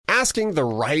asking the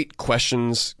right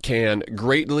questions can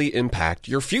greatly impact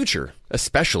your future,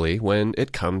 especially when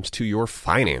it comes to your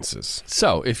finances.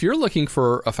 So, if you're looking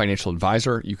for a financial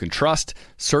advisor you can trust,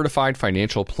 certified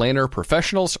financial planner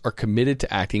professionals are committed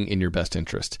to acting in your best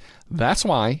interest. That's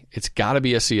why it's got to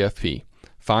be a CFP.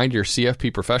 Find your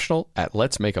CFP professional at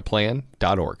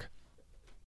letsmakeaplan.org.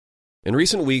 In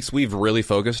recent weeks, we've really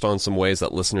focused on some ways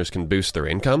that listeners can boost their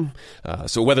income.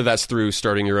 So whether that's through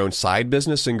starting your own side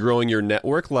business and growing your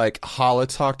network like Hala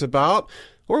talked about,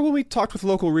 or when we talked with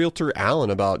local realtor Alan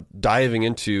about diving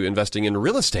into investing in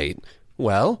real estate,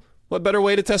 well, what better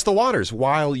way to test the waters?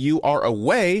 While you are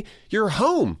away, your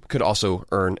home could also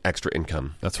earn extra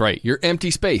income. That's right. Your empty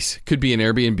space could be an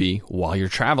Airbnb while you're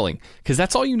traveling, because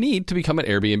that's all you need to become an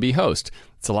Airbnb host.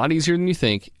 It's a lot easier than you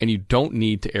think, and you don't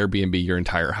need to Airbnb your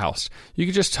entire house. You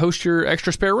can just host your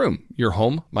extra spare room. Your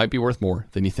home might be worth more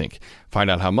than you think. Find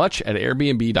out how much at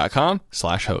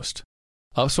airbnb.com/host.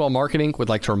 Upswell Marketing would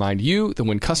like to remind you that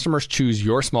when customers choose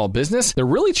your small business, they're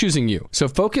really choosing you. So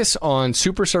focus on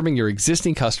super serving your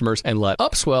existing customers and let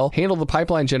Upswell handle the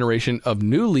pipeline generation of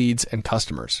new leads and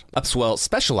customers. Upswell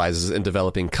specializes in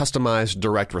developing customized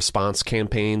direct response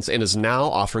campaigns and is now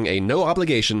offering a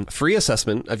no-obligation free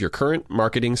assessment of your current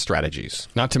marketing strategies.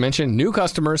 Not to mention, new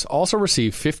customers also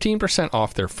receive 15%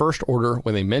 off their first order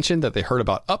when they mention that they heard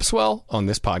about Upswell on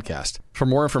this podcast. For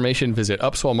more information, visit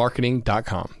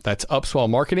upswellmarketing.com. That's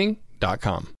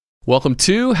upswellmarketing.com. Welcome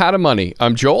to How to Money.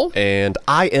 I'm Joel. And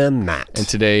I am Matt. And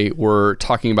today we're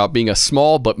talking about being a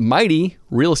small but mighty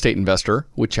real estate investor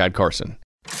with Chad Carson.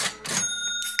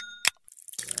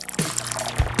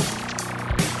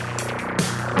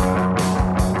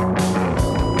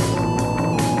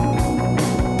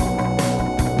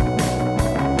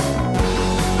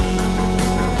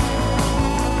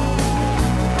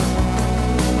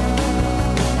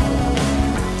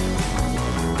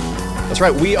 That's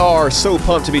right. We are so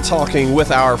pumped to be talking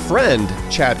with our friend,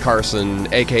 Chad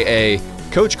Carson, a.k.a.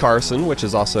 Coach Carson, which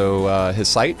is also his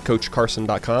site,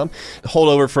 coachcarson.com.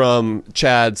 Holdover from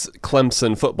Chad's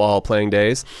Clemson football playing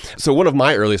days. So one of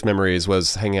my earliest memories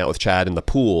was hanging out with Chad in the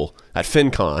pool at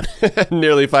FinCon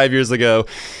nearly 5 years ago.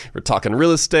 We're talking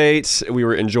real estate. We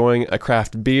were enjoying a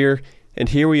craft beer. And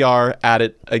here we are at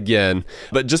it again.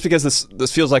 But just because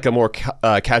this feels like a more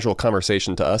casual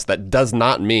conversation to us, that does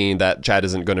not mean that Chad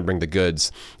isn't going to bring the goods.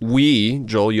 We,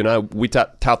 Joel, you and I, we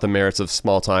tout the merits of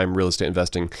small-time real estate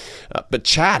investing. But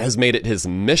Chad has made it his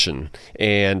mission,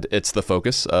 and it's the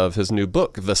focus of his new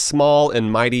book, The Small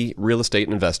and Mighty Real Estate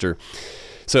Investor.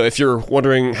 So if you're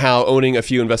wondering how owning a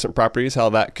few investment properties, how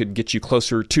that could get you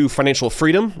closer to financial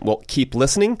freedom, well, keep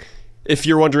listening. If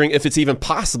you're wondering if it's even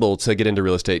possible to get into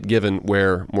real estate given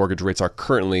where mortgage rates are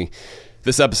currently,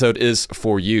 this episode is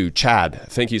for you. Chad,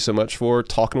 thank you so much for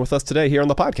talking with us today here on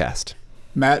the podcast.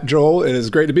 Matt, Joel, it is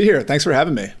great to be here. Thanks for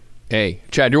having me. Hey,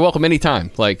 Chad, you're welcome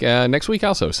anytime. Like next week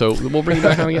also. So we'll bring you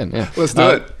back on again. Yeah. Let's do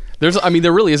it.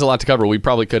 There really is a lot to cover. We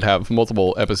probably could have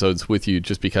multiple episodes with you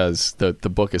just because the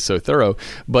book is so thorough.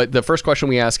 But the first question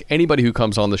we ask anybody who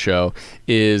comes on the show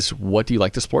is, what do you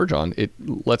like to splurge on? It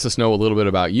lets us know a little bit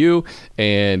about you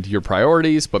and your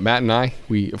priorities. But Matt and I,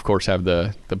 we, of course, have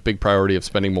the big priority of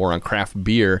spending more on craft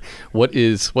beer.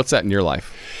 What's that in your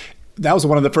life? That was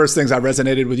one of the first things I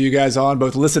resonated with you guys on,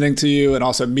 both listening to you and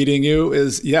also meeting you,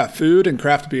 is food and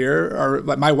craft beer. Are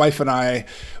like my wife and I,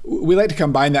 we like to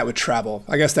combine that with travel.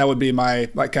 I guess that would be my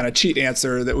kind of cheat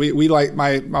answer. That we like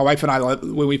my wife and I,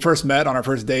 when we first met on our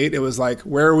first date, it was like,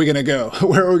 where are we going to go?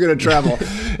 Where are we going to travel?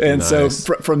 And nice. So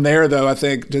from there, though, I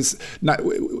think just not,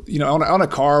 on a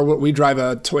car, we drive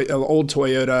an old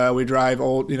Toyota. We drive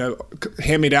old,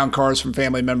 hand-me-down cars from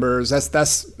family members.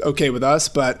 That's okay with us.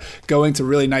 But going to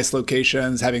really nice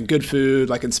locations, having good food,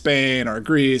 like in Spain or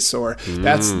Greece, or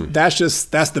that's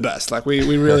the best. Like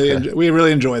we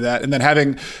really enjoy that. And then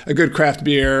having a good craft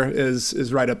beer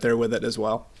is right up there with it as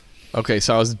well. Okay,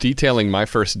 so I was detailing my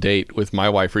first date with my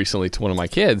wife recently to one of my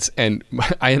kids, and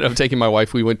I ended up taking my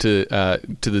wife. We went to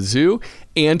the zoo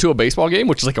and to a baseball game,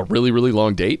 which is like a really, really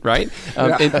long date, right?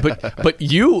 But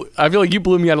you, I feel like you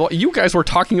blew me out of the. You guys were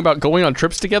talking about going on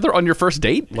trips together on your first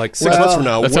date? Like 6 months from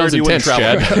now, that where sounds do you want to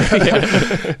intense, travel?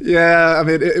 Chad. Yeah, I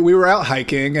mean, we were out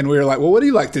hiking, and we were like, well, what do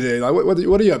you like to do? Like,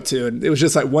 what are you up to? And it was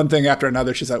just like one thing after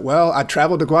another. She's like, well, I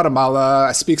traveled to Guatemala.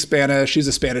 I speak Spanish. She's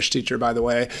a Spanish teacher, by the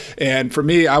way. And for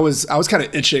me, I was kind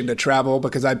of itching to travel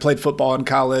because I played football in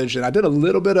college, and I did a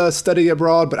little bit of study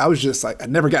abroad, but I was just like, I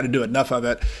never got to do enough of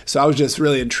it. So I was just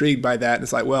really intrigued by that. And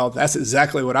it's like, well, that's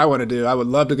exactly what I want to do. I would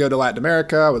love to go to Latin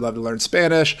America. I would love to learn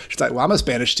Spanish. She's like, well, I'm a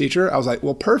Spanish teacher. I was like,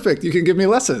 well, perfect. You can give me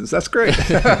lessons. That's great.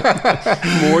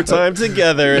 More time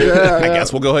together. I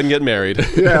guess we'll go ahead and get married.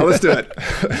 Yeah, let's do it.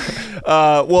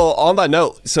 Well, on that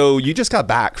note, so you just got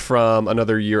back from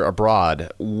another year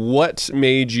abroad. What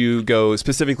made you go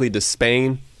specifically to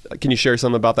Spain? Can you share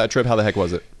some about that trip? How the heck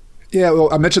was it? Yeah,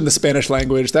 well, I mentioned the Spanish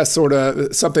language. That's sort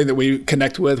of something that we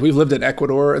connect with. We've lived in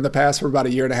Ecuador in the past for about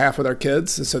 1.5 years with our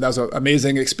kids. So that was an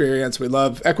amazing experience. We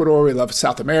love Ecuador. We love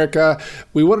South America.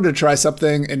 We wanted to try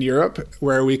something in Europe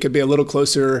where we could be a little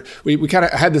closer. We kind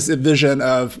of had this vision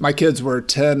of, my kids were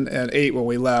 10 and 8 when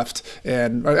we left,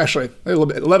 and actually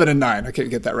 11 and 9. I can't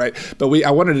get that right. But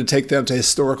I wanted to take them to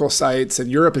historical sites, and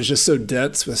Europe is just so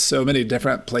dense with so many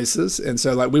different places. And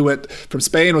so like we went from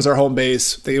Spain was our home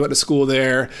base. They went to school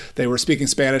there. They were speaking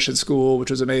Spanish in school,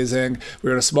 which was amazing. We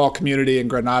were in a small community in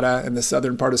Granada in the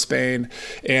southern part of Spain.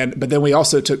 But then we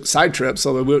also took side trips.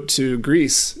 So we went to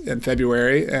Greece in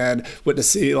February and went to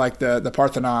see like the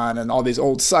Parthenon and all these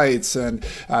old sites. And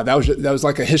that was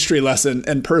like a history lesson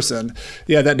in person.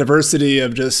 Yeah, that diversity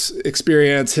of just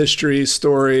experience, history,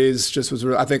 stories, just was,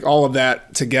 I think all of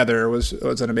that together was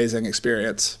an amazing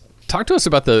experience. Talk to us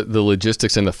about the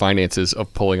logistics and the finances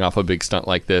of pulling off a big stunt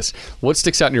like this. What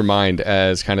sticks out in your mind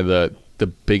as kind of the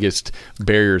biggest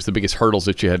barriers, the biggest hurdles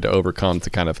that you had to overcome to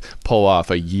kind of pull off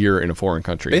a year in a foreign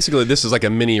country? Basically, this is like a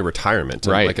mini retirement.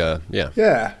 Right.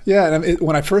 Yeah. And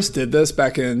when I first did this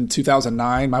back in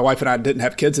 2009, my wife and I didn't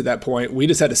have kids at that point. We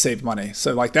just had to save money.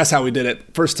 So like that's how we did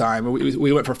it first time.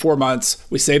 We went for 4 months.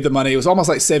 We saved the money. It was almost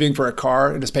like saving for a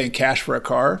car and just paying cash for a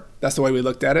car. That's the way we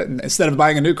looked at it. And instead of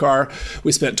buying a new car,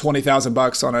 we spent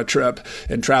 $20,000 on a trip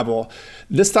and travel.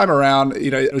 This time around,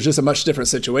 it was just a much different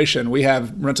situation. We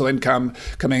have rental income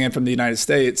coming in from the United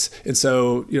States. And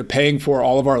so, paying for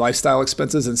all of our lifestyle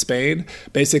expenses in Spain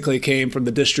basically came from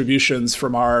the distributions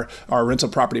from our rental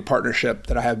property partnership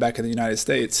that I have back in the United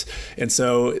States. And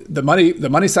so the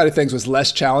money side of things was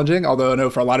less challenging, although I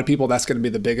know for a lot of people that's going to be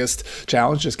the biggest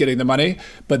challenge, just getting the money.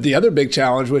 But the other big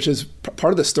challenge, which is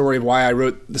part of the story of why I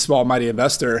wrote The Small Mighty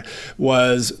Investor,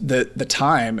 was that the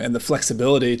time and the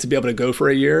flexibility to be able to go for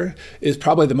a year is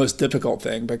probably the most difficult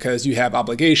thing, because you have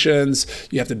obligations,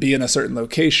 you have to be in a certain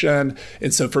location.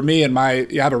 And so for me, I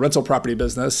have a rental property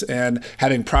business, and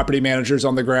having property managers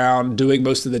on the ground doing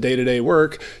most of the day-to-day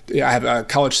work. I have a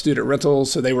college student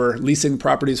rentals, so they were leasing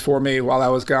properties for me while I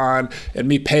was gone, and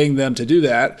me paying them to do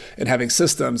that, and having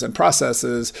systems and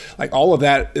processes, like all of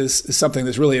that is something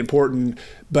that's really important.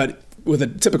 But with a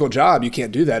typical job, you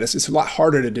can't do that. It's a lot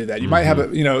harder to do that. You might have a,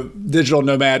 digital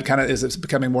nomad kind of is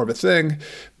becoming more of a thing,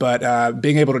 but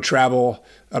being able to travel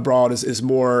abroad is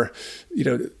more,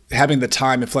 having the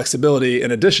time and flexibility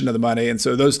in addition to the money. And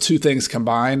so those two things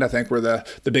combined, I think, were the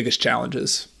biggest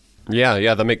challenges.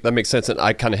 Yeah, that makes sense. And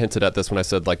I kind of hinted at this when I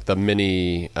said like the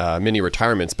mini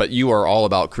retirements, but you are all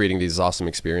about creating these awesome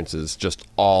experiences just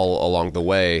all along the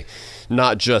way,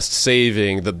 not just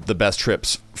saving the best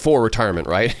trips for retirement,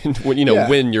 right? When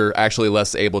you're actually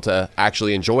less able to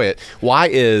actually enjoy it. Why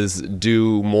is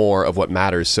do more of what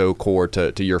matters so core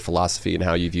to your philosophy and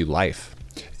how you view life?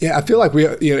 Yeah, I feel like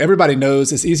everybody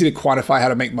knows it's easy to quantify how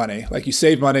to make money. Like you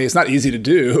save money, it's not easy to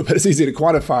do, but it's easy to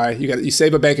quantify. You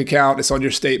save a bank account, it's on your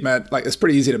statement, like it's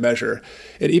pretty easy to measure.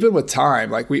 And even with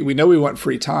time, like we know we want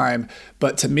free time,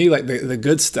 but to me, like the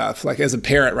good stuff, like as a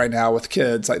parent right now with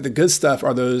kids, like the good stuff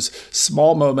are those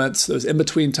small moments, those in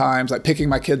between times, like picking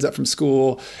my kids up from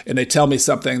school and they tell me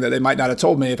something that they might not have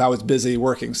told me if I was busy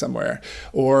working somewhere,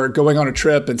 or going on a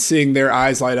trip and seeing their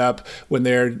eyes light up when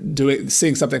they're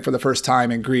seeing something for the first time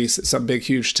in Greece at some big,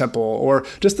 huge temple, or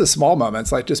just the small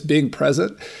moments, like just being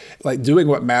present, like doing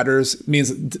what matters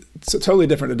means it's totally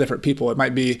different to different people. It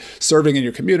might be serving in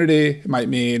your community. It might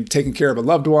mean taking care of a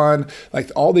loved one.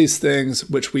 Like all these things,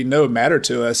 which we know matter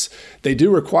to us, they do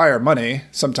require money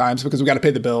sometimes because we got to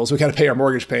pay the bills. We got to pay our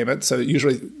mortgage payment. So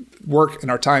usually work and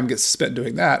our time gets spent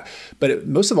doing that. But it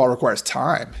most of all requires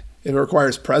time. It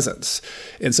requires presence.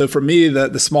 And so for me,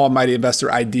 the small mighty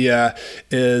investor idea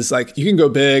is like, you can go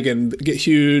big and get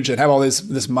huge and have all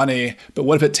this money, but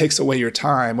what if it takes away your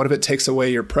time? What if it takes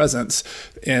away your presence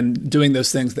in doing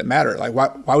those things that matter? Like,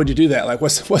 why would you do that? Like,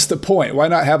 what's the point? Why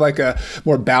not have like a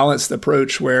more balanced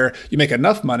approach where you make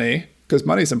enough money, because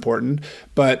money is important,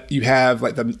 but you have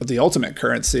like the ultimate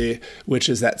currency, which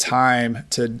is that time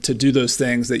to do those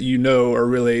things that you know are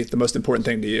really the most important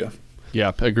thing to you.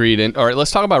 Yeah, agreed. And all right,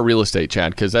 let's talk about real estate,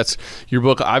 Chad, because that's your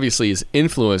book obviously is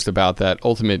influenced about that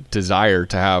ultimate desire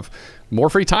to have more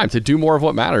free time, to do more of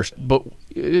what matters. But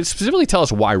specifically tell us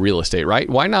why real estate, right?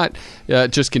 Why not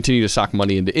just continue to sock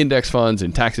money into index funds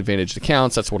and tax advantaged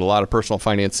accounts? That's what a lot of personal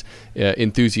finance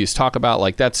enthusiasts talk about.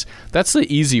 Like that's the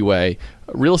easy way.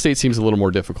 Real estate seems a little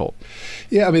more difficult.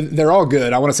 Yeah, I mean, they're all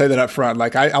good. I want to say that up front.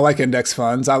 Like, I like index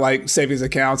funds. I like savings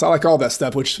accounts. I like all that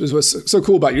stuff, which is what's so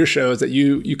cool about your show is that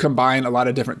you combine a lot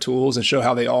of different tools and show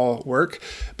how they all work.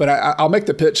 But I'll make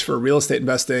the pitch for real estate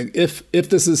investing if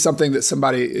this is something that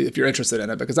if you're interested in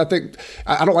it, because I think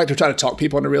I don't like to try to talk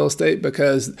people into real estate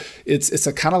because it's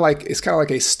kind of like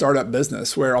a startup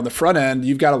business where on the front end,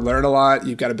 you've got to learn a lot.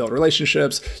 You've got to build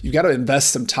relationships. You've got to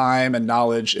invest some time and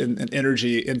knowledge and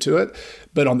energy into it.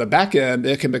 But on the back end,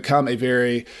 it can become a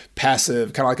very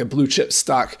passive, kind of like a blue chip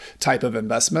stock type of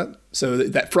investment. So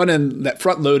that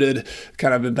front loaded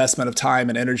kind of investment of time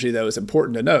and energy, though, is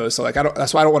important to know. So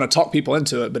that's why I don't want to talk people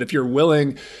into it. But if you're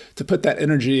willing to put that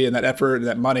energy and that effort and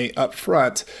that money up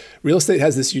front, real estate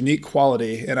has this unique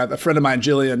quality. And a friend of mine,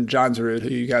 Jillian Johnsrud, who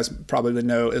you guys probably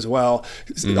know as well,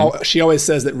 she always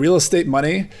says that real estate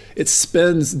money, it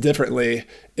spends differently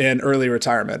in early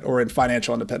retirement or in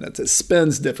financial independence. It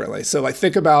spends differently. So like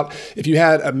think about if you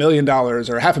had $1 million or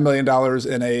 $500,000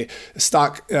 in a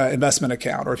stock investment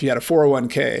account, or if you had a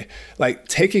 401k, like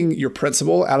taking your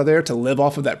principal out of there to live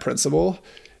off of that principal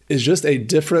is just a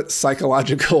different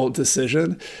psychological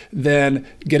decision than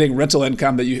getting rental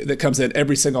income that comes in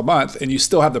every single month and you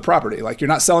still have the property. Like you're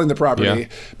not selling the property,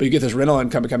 but you get this rental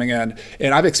income coming in.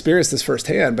 And I've experienced this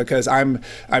firsthand because I'm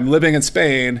living in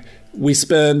Spain. We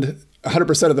spend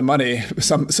 100% of the money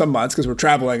some months because we're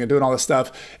traveling and doing all this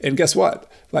stuff. And guess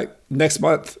what? Like next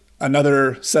month,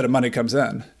 another set of money comes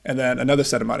in, and then another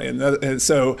set of money. And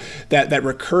so that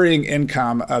recurring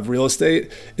income of real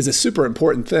estate is a super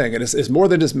important thing. And it's more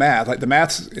than just math. Like the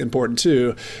math's important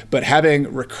too, but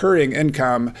having recurring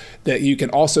income that you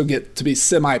can also get to be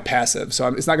semi-passive. So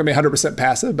it's not gonna be 100%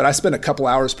 passive, but I spend a couple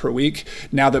hours per week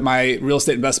now that my real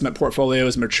estate investment portfolio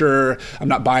is mature. I'm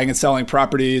not buying and selling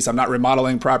properties. I'm not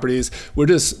remodeling properties. We're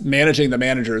just managing the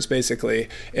managers basically.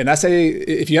 And I say,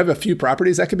 if you have a few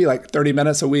properties, that could be like 30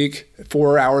 minutes a week,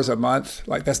 4 hours a month.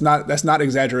 Like that's not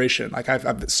exaggeration. Like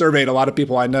I've surveyed a lot of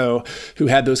people I know who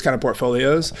had those kind of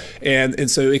portfolios. And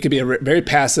so it could be very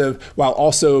passive while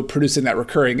also producing that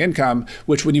recurring income,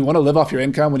 which when you want to live off your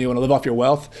income, when you want to live off your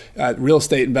wealth, real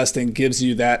estate investing gives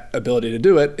you that ability to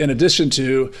do it. In addition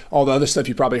to all the other stuff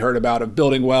you probably heard about of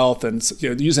building wealth and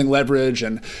using leverage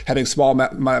and having small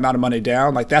amount of money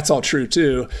down, like that's all true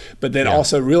too. But then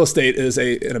also real estate is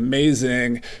an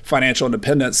amazing financial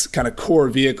independence kind of core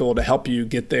vehicle to help you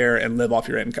get there and live off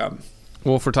your income.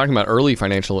 Well, if we're talking about early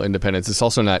financial independence, it's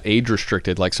also not age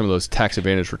restricted like some of those tax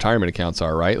advantage retirement accounts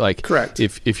are, right? Like, correct.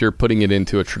 If you're putting it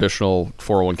into a traditional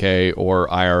 401k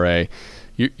or IRA,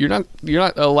 you're not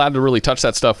allowed to really touch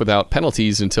that stuff without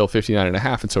penalties until 59 and a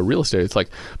half. And so real estate, it's like,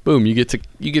 boom, you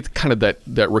get kind of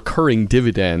that recurring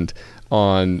dividend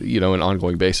on an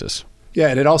ongoing basis. Yeah,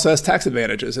 and it also has tax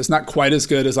advantages. It's not quite as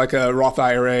good as like a Roth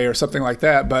IRA or something like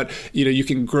that, but you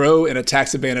can grow in a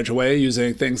tax advantage way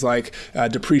using things like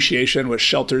depreciation, which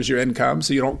shelters your income,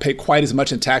 so you don't pay quite as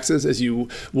much in taxes as you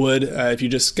would if you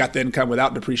just got the income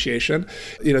without depreciation.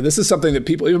 This is something that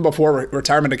people, even before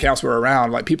retirement accounts were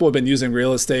around, like people have been using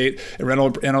real estate and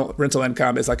rental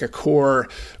income as like a core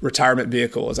retirement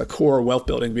vehicle, as a core wealth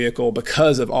building vehicle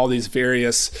because of all these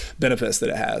various benefits that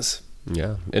it has.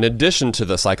 Yeah. In addition to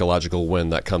the psychological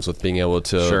win that comes with being able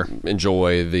to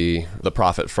enjoy the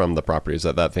profit from the properties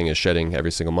that thing is shedding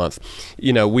every single month.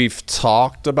 We've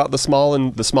talked about the small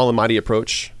and mighty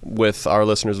approach with our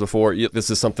listeners before. This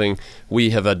is something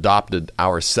we have adopted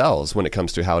ourselves when it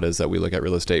comes to how it is that we look at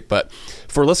real estate. But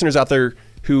for listeners out there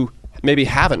who maybe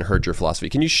haven't heard your philosophy,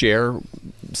 can you share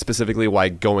specifically why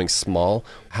going small,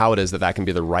 how it is that can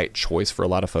be the right choice for a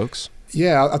lot of folks?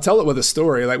 Yeah, I'll tell it with a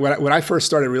story. Like when I first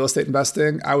started real estate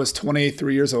investing, I was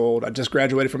 23 years old. I just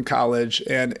graduated from college,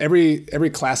 and every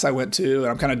class I went to, and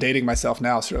I'm kind of dating myself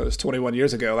now, so it was 21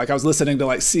 years ago. Like I was listening to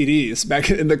like CDs back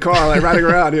in the car, like riding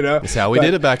around. That's how we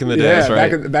did it back in the days,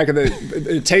 right? Back in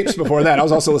the tapes before that. I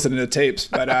was also listening to tapes,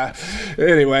 but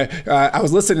anyway, I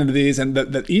was listening to these, and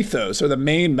the ethos or the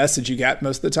main message you got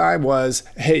most of the time was,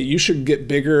 "Hey, you should get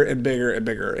bigger and bigger and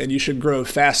bigger, and you should grow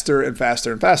faster and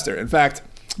faster and faster." In fact,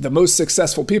 the most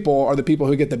successful people are the people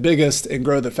who get the biggest and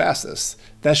grow the fastest.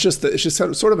 It's just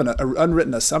sort of an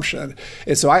unwritten assumption.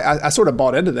 And so I sort of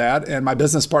bought into that. And my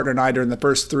business partner and I, during the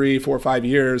first 3, 4, 5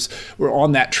 years, were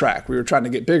on that track. We were trying to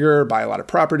get bigger, buy a lot of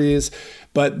properties.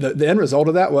 But the end result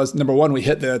of that was, number one, we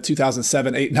hit the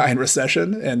 2007, 8, 9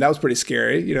 recession. And that was pretty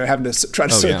scary, having to try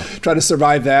to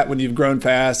survive that when you've grown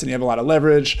fast and you have a lot of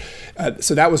leverage.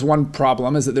 So that was one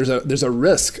problem, is that there's a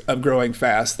risk of growing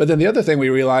fast. But then the other thing we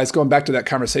realized, going back to that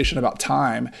conversation about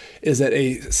time, is that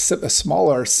a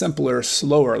smaller, simpler, slower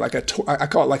slower, like I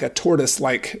call it like a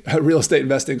tortoise-like real estate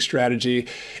investing strategy,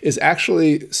 is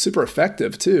actually super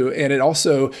effective too. And it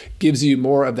also gives you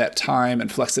more of that time and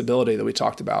flexibility that we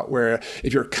talked about, where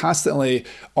if you're constantly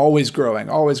always growing,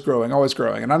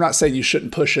 and I'm not saying you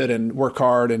shouldn't push it and work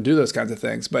hard and do those kinds of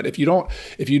things, but if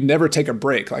you never take a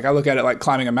break, like I look at it like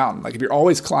climbing a mountain, like if you're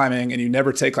always climbing and you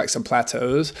never take like some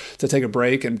plateaus to take a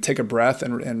break and take a breath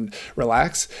and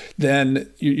relax, then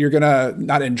you're going to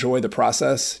not enjoy the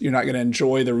process. You're not going to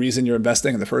enjoy the reason you're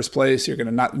investing in the first place. You're going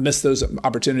to not miss those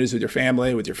opportunities with your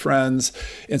family, with your friends.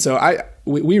 And so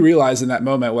we realized in that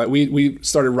moment, what we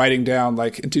started writing down,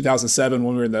 like in 2007,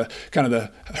 when we were in the kind of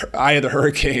the eye of the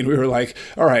hurricane, we were like,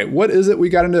 all right, what is it we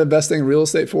got into investing in real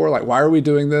estate for? Like, why are we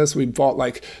doing this? We bought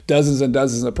like dozens and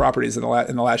dozens of properties in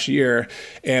the last year.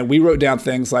 And we wrote down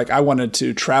things like, I wanted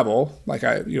to travel, like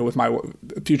with my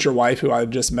future wife, who I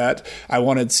just met. I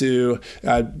wanted to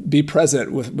be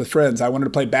present with friends. I wanted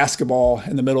to play basketball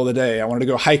in the middle of the day. I wanted to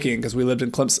go hiking because we live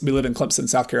in Clemson,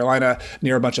 South Carolina,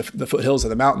 near a bunch of the foothills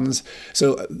of the mountains.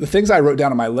 So the things I wrote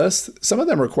down on my list, some of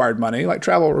them required money, like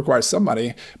travel requires some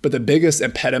money, but the biggest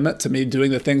impediment to me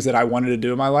doing the things that I wanted to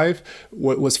do in my life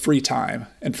was free time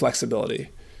and flexibility.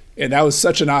 And that was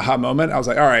such an aha moment. I was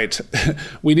like, all right,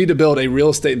 we need to build a real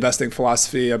estate investing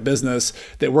philosophy, a business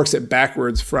that works it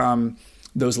backwards from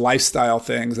those lifestyle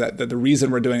things that the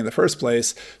reason we're doing in the first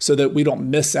place, so that we don't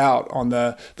miss out on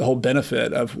the whole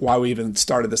benefit of why we even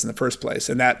started this in the first place.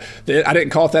 And I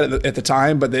didn't call it that at the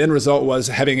time, but the end result was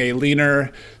having a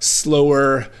leaner,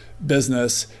 slower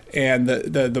business. And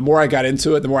the more I got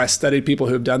into it, the more I studied people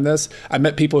who have done this. I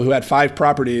met people who had 5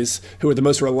 properties, who were the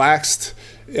most relaxed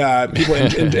people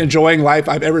enjoying life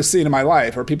I've ever seen in my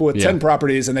life, or people with 10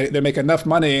 properties and they make enough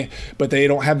money, but they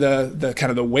don't have the kind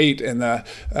of the weight and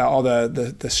all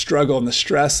the struggle and the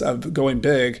stress of going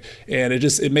big. And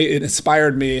it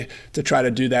inspired me to try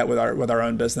to do that with our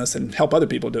own business and help other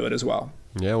people do it as well.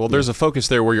 Yeah, well, there's a focus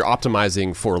there where you're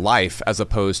optimizing for life as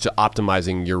opposed to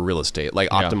optimizing your real estate, like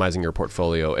optimizing your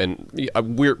portfolio. And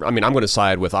I'm going to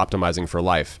side with optimizing for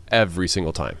life every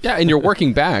single time. Yeah, and you're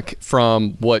working back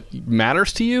from what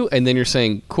matters to you, and then you're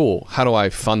saying, cool, how do I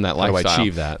fund that lifestyle? How do I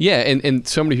achieve that? Yeah, and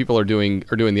so many people are doing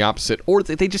the opposite, or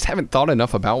they just haven't thought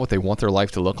enough about what they want their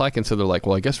life to look like, and so they're like,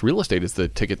 well, I guess real estate is the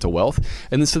ticket to wealth.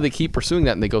 And then so they keep pursuing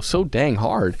that, and they go so dang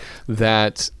hard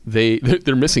that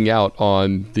they're missing out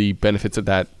on the benefits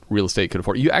that real estate could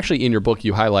afford. You actually, in your book,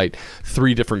 you highlight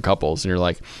 3 different couples, and you're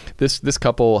like, this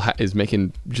couple is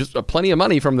making just plenty of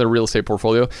money from their real estate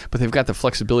portfolio, but they've got the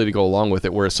flexibility to go along with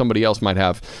it, whereas somebody else might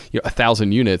have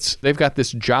 1,000 units. They've got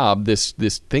this job, this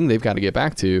thing they've got to get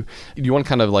back to. Do you want to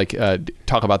kind of like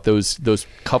talk about those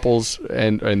couples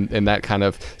and that kind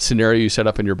of scenario you set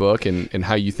up in your book and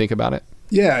how you think about it?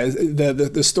 Yeah,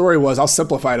 the story was, I'll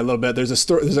simplify it a little bit.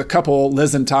 There's a couple,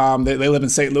 Liz and Tom, they live in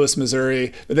St. Louis,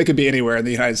 Missouri, but they could be anywhere in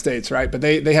the United States, right? But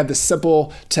they had this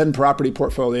simple 10 property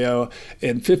portfolio.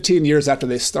 And 15 years after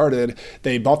they started,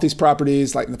 they bought these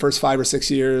properties like in the first 5 or 6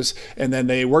 years, and then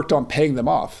they worked on paying them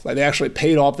off. Like they actually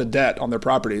paid off the debt on their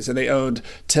properties, and they owned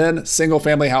 10 single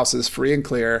family houses free and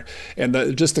clear.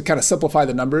 And just to kind of simplify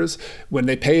the numbers, when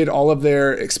they paid all of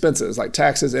their expenses like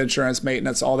taxes, insurance,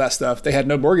 maintenance, all that stuff, they had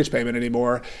no mortgage payment anymore.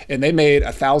 And they made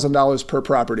 $1,000 per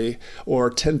property,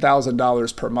 or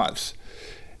 $10,000 per month.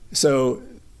 So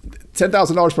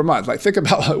 $10,000 per month. Like think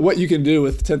about what you can do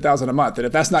with $10,000 a month. And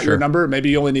if that's not your number,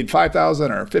 maybe you only need $5,000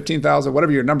 or $15,000,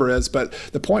 whatever your number is. But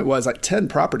the point was like 10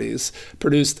 properties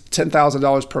produced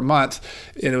 $10,000 per month,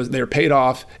 and they were paid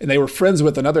off. And they were friends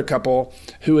with another couple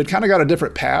who had kind of got a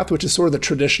different path, which is sort of the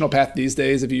traditional path these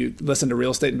days. If you listen to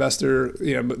real estate investor,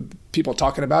 people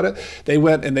talking about it, they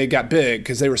went and they got big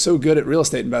because they were so good at real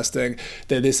estate investing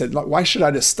that they said, why should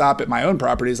I just stop at my own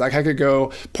properties? Like I could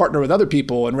go partner with other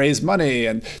people and raise money.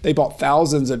 And they bought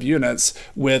thousands of units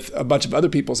with a bunch of other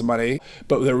people's money.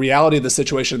 But the reality of the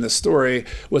situation in this story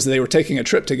was that they were taking a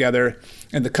trip together,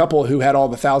 and the couple who had all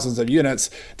the thousands of units,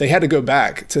 they had to go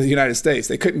back to the United States.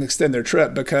 They couldn't extend their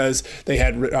trip because they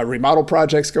had remodel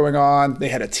projects going on. They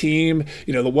had a team,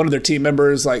 one of their team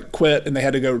members like quit, and they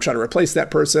had to go try to replace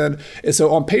that person. And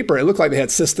so on paper, it looked like they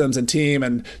had systems and team,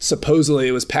 and supposedly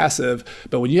it was passive.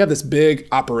 But when you have this big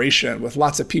operation with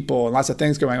lots of people and lots of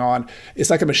things going on, it's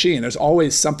like a machine. There's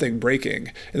always something breaking,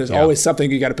 and there's always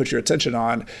something you got to put your attention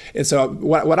on. And so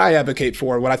what I advocate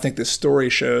for, what I think this story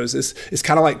shows is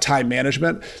kind of like time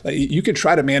management. Like you could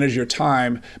try to manage your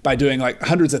time by doing like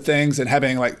hundreds of things and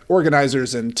having like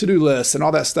organizers and to-do lists and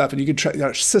all that stuff. And you could try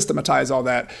to systematize all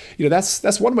that.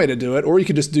 That's one way to do it. Or you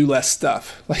could just do less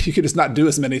stuff. Like you could just not do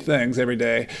as many things every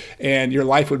day, and your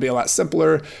life would be a lot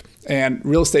simpler. And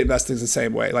real estate investing is the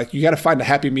same way. Like you got to find a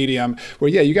happy medium where,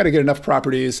 yeah, you got to get enough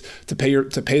properties to pay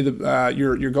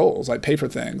your goals, like pay for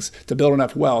things, to build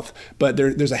enough wealth. But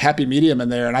there's a happy medium in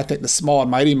there. And I think the small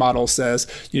and mighty model says,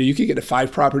 you can get to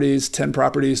 5 properties, 10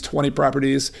 properties, 20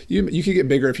 properties. You can get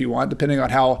bigger if you want, depending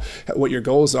on what your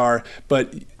goals are.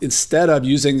 But instead of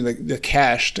using the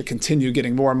cash to continue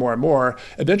getting more and more and more,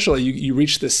 eventually you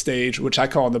reach this stage, which I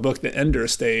call in the book the ender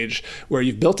stage, where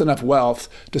you've built enough wealth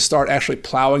to start actually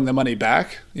plowing the money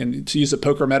back, and to use a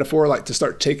poker metaphor, like to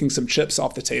start taking some chips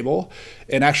off the table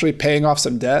and actually paying off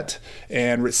some debt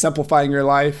and simplifying your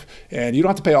life. And you don't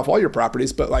have to pay off all your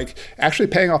properties, but like actually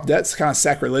paying off debt's kind of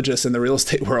sacrilegious in the real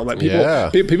estate world. Like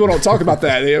people don't talk about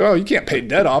that. You can't pay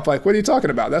debt off. Like, what are you talking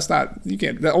about? That's not, you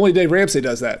can't. Only Dave Ramsey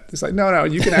does that. It's like, no,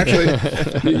 you can actually,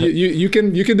 you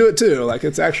can do it too. Like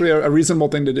it's actually a reasonable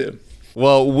thing to do.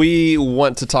 Well, we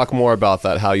want to talk more about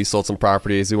that, how you sold some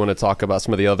properties. We want to talk about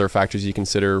some of the other factors you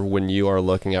consider when you are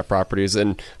looking at properties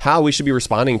and how we should be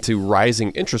responding to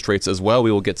rising interest rates as well. We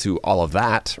will get to all of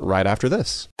that right after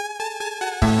this.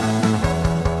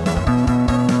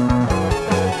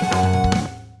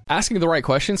 Asking the right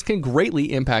questions can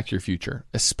greatly impact your future,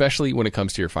 especially when it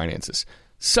comes to your finances.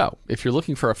 So, if you're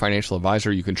looking for a financial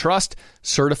advisor you can trust,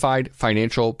 certified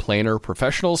financial planner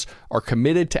professionals are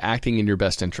committed to acting in your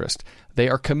best interest. They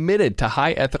are committed to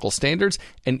high ethical standards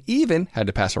and even had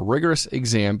to pass a rigorous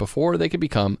exam before they could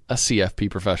become a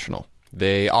CFP professional.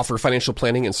 They offer financial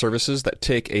planning and services that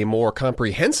take a more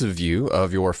comprehensive view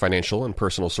of your financial and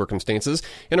personal circumstances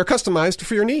and are customized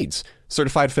for your needs.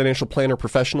 Certified financial planner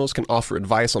professionals can offer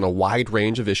advice on a wide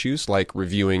range of issues like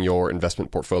reviewing your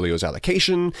investment portfolio's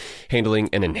allocation, handling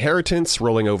an inheritance,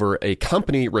 rolling over a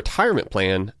company retirement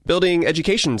plan, building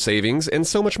education savings, and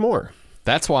so much more.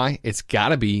 That's why it's got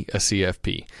to be a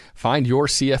CFP. Find your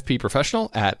CFP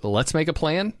professional at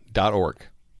letsmakeaplan.org.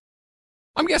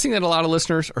 I'm guessing that a lot of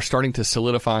listeners are starting to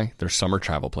solidify their summer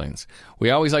travel plans. We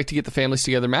always like to get the families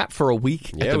together, Matt, for a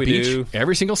week at the beach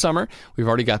every single summer. We've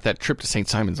already got that trip to St.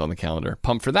 Simon's on the calendar.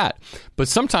 Pumped for that. But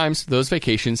sometimes those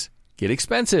vacations get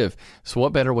expensive. So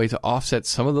what better way to offset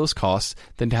some of those costs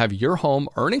than to have your home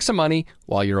earning some money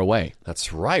while you're away?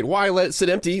 That's right. Why let it sit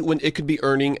empty when it could be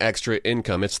earning extra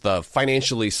income? It's the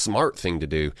financially smart thing to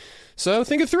do. So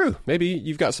think it through. Maybe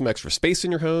you've got some extra space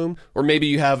in your home, or maybe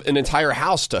you have an entire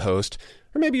house to host.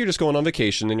 Or maybe you're just going on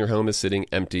vacation and your home is sitting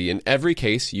empty. In every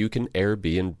case, you can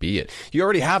Airbnb it. You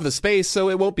already have the space, so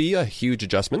it won't be a huge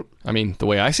adjustment. I mean, the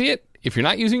way I see it, if you're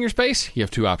not using your space, you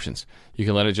have 2 options. You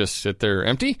can let it just sit there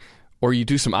empty, or you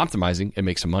do some optimizing and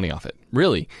make some money off it.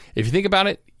 Really, if you think about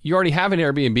it, you already have an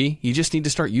Airbnb. You just need to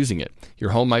start using it.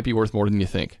 Your home might be worth more than you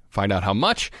think. Find out how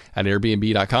much at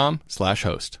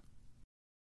airbnb.com/host.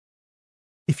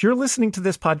 If you're listening to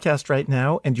this podcast right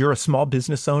now and you're a small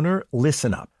business owner,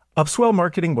 listen up. Upswell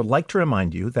Marketing would like to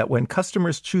remind you that when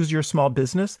customers choose your small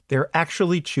business, they're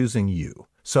actually choosing you.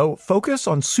 So focus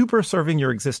on super serving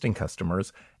your existing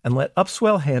customers and let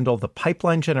Upswell handle the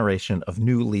pipeline generation of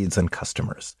new leads and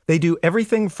customers. They do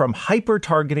everything from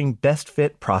hyper-targeting best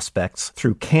fit prospects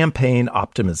through campaign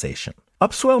optimization.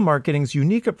 Upswell Marketing's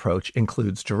unique approach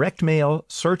includes direct mail,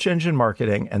 search engine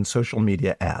marketing, and social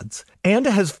media ads, and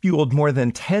has fueled more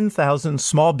than 10,000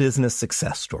 small business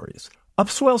success stories.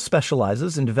 Upswell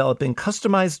specializes in developing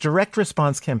customized direct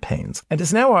response campaigns and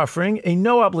is now offering a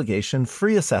no-obligation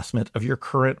free assessment of your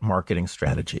current marketing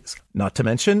strategies. Not to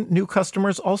mention, new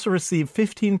customers also receive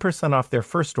 15% off their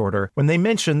first order when they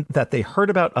mention that they heard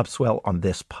about Upswell on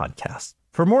this podcast.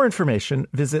 For more information,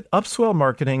 visit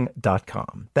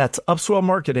upswellmarketing.com. That's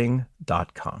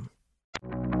upswellmarketing.com.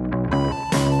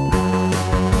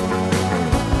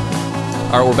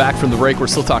 All right, we're back from the break. We're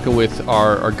still talking with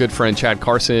our good friend Chad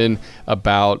Carson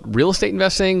about real estate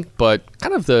investing, but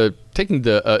kind of taking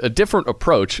a different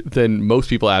approach than most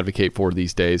people advocate for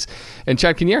these days. And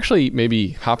Chad, can you actually maybe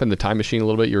hop in the time machine a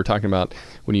little bit? You were talking about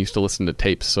when you used to listen to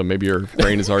tapes, so maybe your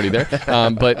brain is already there.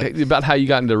 But about how you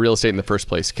got into real estate in the first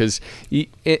place, because you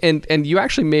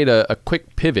actually made a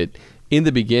quick pivot in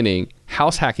the beginning.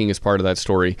 House hacking is part of that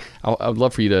story. I would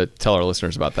love for you to tell our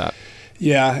listeners about that.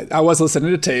 Yeah, I was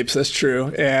listening to tapes. That's true.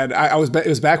 And it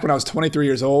was back when I was 23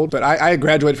 years old, but I had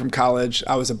graduated from college.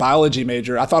 I was a biology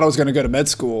major. I thought I was going to go to med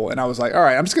school. And I was like, all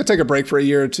right, I'm just going to take a break for a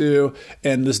year or two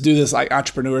and just do this like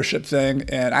entrepreneurship thing.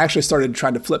 And I actually started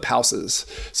trying to flip houses.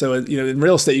 So, in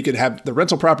real estate, you could have the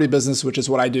rental property business, which is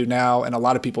what I do now. And a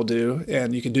lot of people do.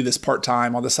 And you can do this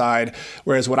part-time on the side.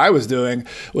 Whereas what I was doing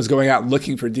was going out and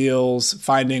looking for deals,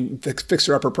 finding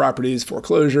fixer-upper properties,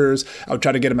 foreclosures. I would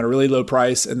try to get them at a really low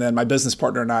price. And then my business business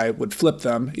partner and I would flip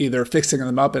them, either fixing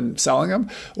them up and selling them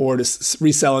or just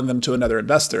reselling them to another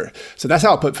investor. So that's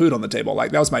how I put food on the table.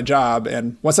 Like that was my job.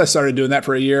 And once I started doing that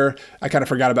for a year, I kind of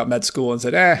forgot about med school and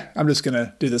said, I'm just going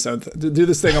to do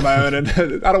this thing on my own. And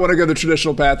I don't want to go the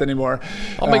traditional path anymore.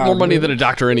 I'll make more money than a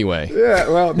doctor anyway. Yeah,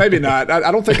 well, maybe not.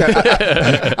 I don't think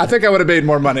I think I would have made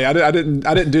more money. I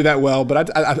didn't do that well,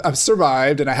 but I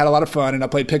survived and I had a lot of fun and I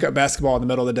played pickup basketball in the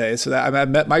middle of the day. So that I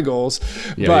met my goals.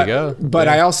 There you go. But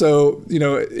I also,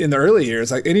 in the early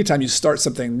years, like anytime you start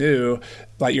something new,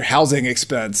 like your housing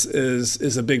expense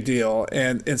is a big deal.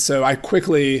 And so I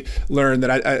quickly learned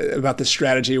that about this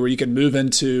strategy where you can move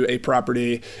into a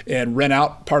property and rent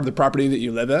out part of the property that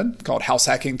you live in, called house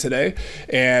hacking today.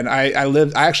 And I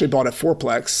actually bought a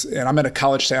fourplex, and I'm in a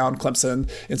college town, Clemson.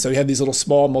 And so you have these little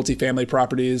small multifamily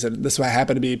properties, and this one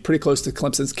happened to be pretty close to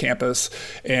Clemson's campus.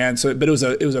 And so, but it was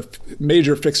a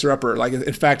major fixer upper. Like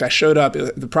in fact, I showed up,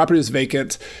 the property was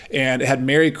vacant and it had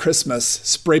Merry Christmas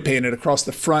spray painted across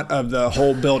the front of the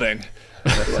whole building.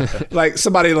 Like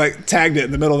somebody like tagged it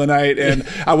in the middle of the night, and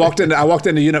I walked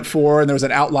into unit 4, and there was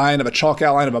an outline of a chalk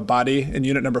outline of a body in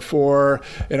unit number 4,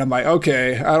 and I'm like,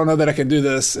 okay, I don't know that I can do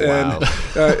this. Wow.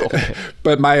 And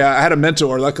but I had a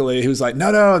mentor, luckily, who was like,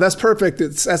 no, that's perfect.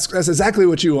 That's exactly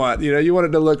what you want. You want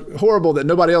it to look horrible that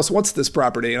nobody else wants this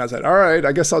property. And I said, all right,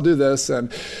 I guess I'll do this.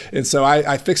 And so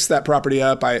I fixed that property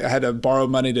up. I had to borrow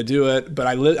money to do it, but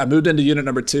I moved into unit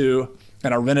number 2.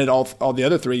 And I rented all the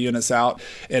other 3 units out,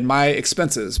 and my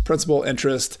expenses, principal,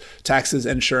 interest, taxes,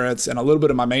 insurance, and a little bit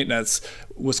of my maintenance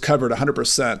was covered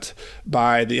 100%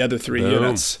 by the other 3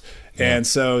 units. And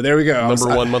so there we go.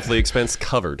 Number one monthly expense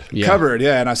covered. Covered,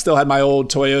 yeah. And I still had my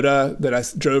old Toyota that I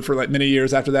drove for like many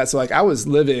years after that. So like I was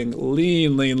living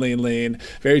lean,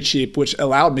 very cheap, which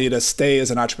allowed me to stay as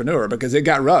an entrepreneur because it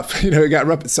got rough. It got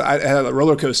rough. So I had a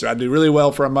roller coaster. I'd do really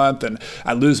well for a month and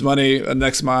I'd lose money the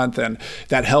next month. And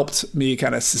that helped me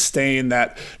kind of sustain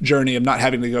that journey of not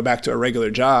having to go back to a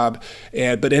regular job.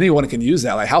 But anyone can use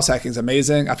that. Like house hacking is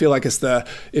amazing. I feel like it's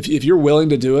if you're willing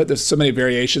to do it, there's so many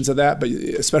variations of that, but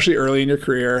especially early in your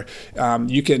career,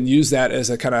 you can use that as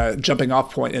a kind of jumping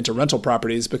off point into rental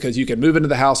properties because you can move into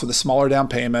the house with a smaller down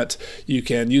payment. You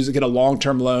can get a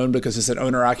long-term loan because it's an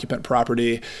owner-occupant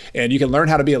property, and you can learn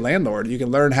how to be a landlord. You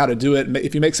can learn how to do it.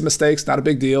 If you make some mistakes, not a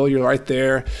big deal. You're right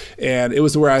there. And it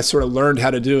was where I sort of learned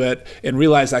how to do it and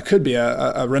realized I could be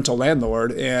a rental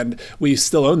landlord. And we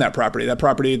still own that property. That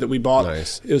property that we bought,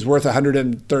 It was worth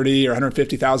 $130,000 or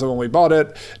 $150,000 when we bought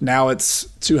it. Now it's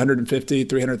 $250,000,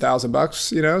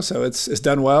 $300,000, so it's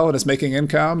done well and it's making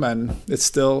income, and it's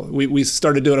still, we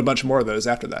started doing a bunch more of those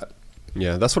after that.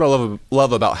 Yeah, that's what I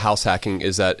love about house hacking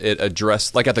is that it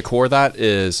addressed, like at the core of that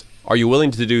is, are you willing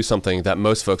to do something that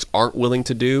most folks aren't willing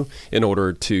to do in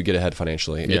order to get ahead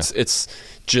financially? Yeah. It's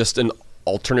just an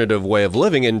alternative way of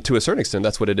living, and to a certain extent,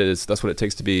 that's what it is. That's what it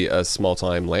takes to be a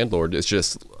small-time landlord. It's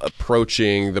just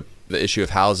approaching the issue of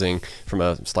housing from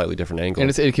a slightly different angle.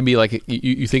 And it can be like,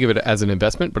 you think of it as an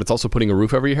investment, but it's also putting a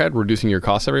roof over your head, reducing your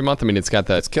costs every month. I mean, it's got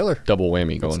that killer double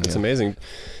whammy going. It's amazing.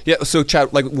 Yeah. So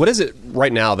Chad, like, what is it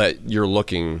right now that you're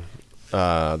looking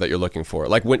for?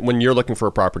 Like when you're looking for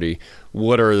a property,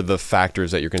 what are the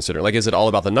factors that you're considering? Like, is it all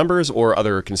about the numbers or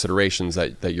other considerations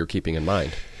that you're keeping in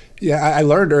mind? Yeah, I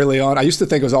learned early on. I used to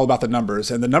think it was all about the numbers,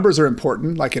 and the numbers are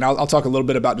important. Like, and I'll talk a little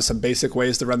bit about just some basic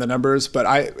ways to run the numbers.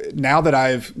 But now that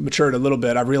I've matured a little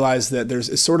bit, I've realized that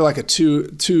it's sort of like a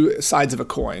two sides of a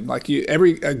coin. Like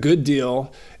a good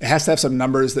deal, it has to have some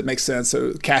numbers that make sense.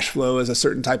 So cash flow is a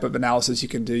certain type of analysis you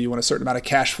can do. You want a certain amount of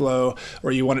cash flow,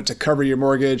 or you want it to cover your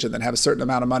mortgage and then have a certain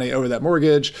amount of money over that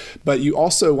mortgage. But you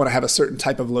also want to have a certain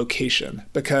type of location,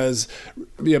 because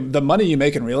the money you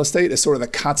make in real estate is sort of the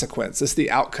consequence. It's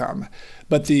the outcome.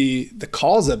 But the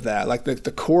cause of that, like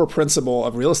the core principle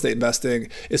of real estate investing,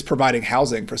 is providing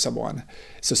housing for someone.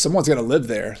 So someone's going to live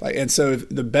there. And so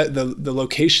the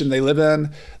location they live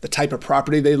in, the type of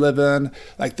property they live in,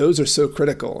 like those are so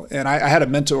critical. And I had a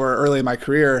mentor early in my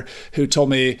career who told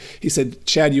me, he said,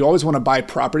 Chad, you always want to buy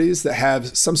properties that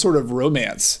have some sort of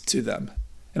romance to them.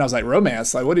 And I was like,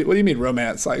 romance? Like, what do you mean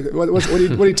romance? Like, what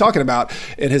are you talking about?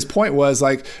 And his point was,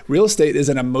 like, real estate is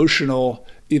an emotional,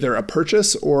 either a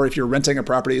purchase, or if you're renting a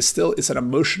property, it's an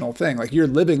emotional thing. Like, you're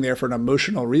living there for an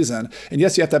emotional reason. And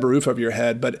yes, you have to have a roof over your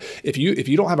head, but if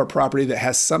you don't have a property that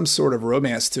has some sort of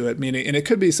romance to it, meaning, and it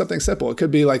could be something simple. It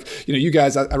could be like, you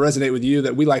guys, I resonate with you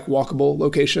that we like walkable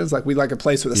locations. Like, we like a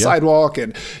place with a sidewalk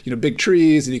and, big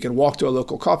trees, and you can walk to a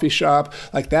local coffee shop.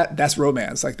 Like that's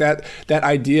romance. Like that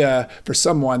idea for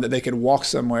someone that they can walk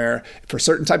somewhere, for a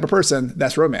certain type of person,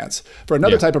 that's romance. For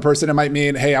another type of person, it might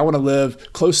mean, hey, I want to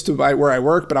live close to where I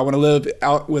work, work, but I want to live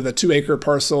out with a 2-acre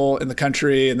parcel in the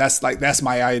country. And that's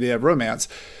my idea of romance.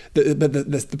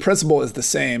 The principle is the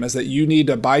same, is that you need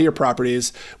to buy your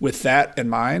properties with that in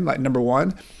mind, like number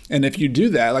one. And if you do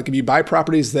that, like if you buy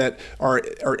properties that are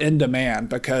in demand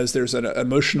because there's an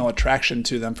emotional attraction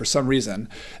to them for some reason,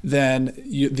 then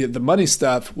the money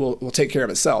stuff will take care of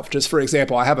itself. Just for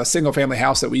example, I have a single family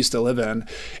house that we used to live in,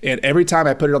 and every time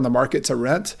I put it on the market to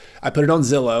rent, I put it on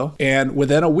Zillow, and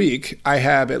within a week, I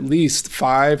have at least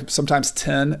 5, sometimes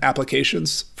 10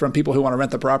 applications from people who want to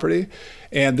rent the property.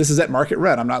 And this is at market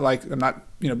rent. I'm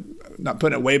not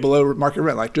putting it way below market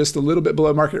rent, like just a little bit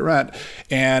below market rent.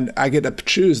 And I get to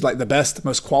choose like the best,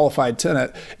 most qualified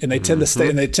tenant, and they tend to stay,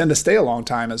 and they tend to stay a long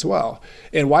time as well.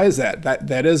 And why is that?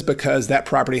 That is because that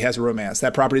property has romance.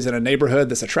 That property is in a neighborhood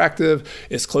that's attractive.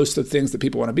 It's close to things that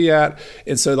people want to be at.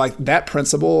 And so like that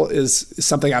principle is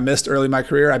something I missed early in my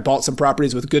career. I bought some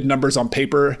properties with good numbers on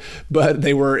paper, but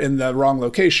they were in the wrong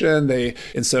location.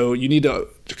 And so you need to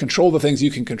control the things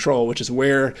you can control, which is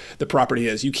where the property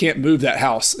is. You can't move that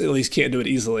house, at least can't do it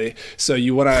easily. So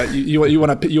you want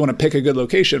to pick a good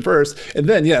location first, and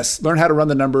then yes, learn how to run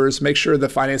the numbers, make sure the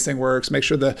financing works, make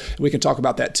sure we can talk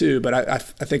about that too. But I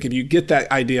think if you get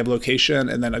that idea of location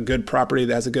and then a good property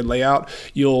that has a good layout,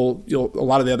 a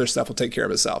lot of the other stuff will take care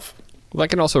of itself. Well, that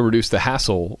can also reduce the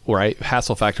hassle, right?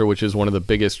 Hassle factor, which is one of the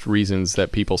biggest reasons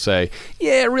that people say,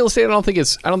 yeah, real estate, I don't think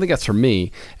that's for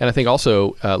me. And I think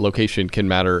also location can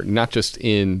matter, not just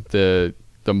in the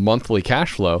monthly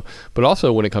cash flow, but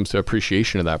also when it comes to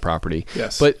appreciation of that property.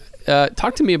 Yes. But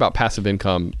talk to me about passive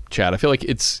income, Chad. I feel like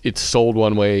it's sold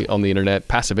one way on the internet.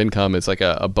 Passive income is like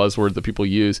a buzzword that people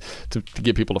use to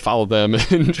get people to follow them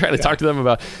and try to talk to them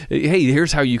about, hey,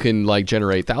 here's how you can like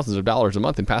generate thousands of dollars a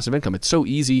month in passive income. It's so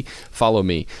easy. Follow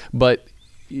me. But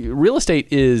real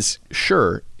estate is,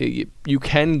 sure, you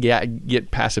can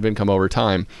get passive income over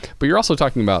time, but you're also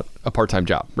talking about a part-time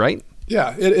job, right?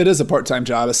 Yeah, it is a part-time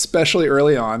job, especially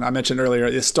early on. I mentioned earlier,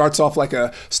 it starts off like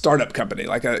a startup company,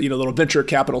 like a little venture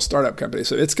capital startup company.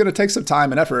 So it's going to take some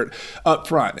time and effort up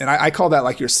front. And I call that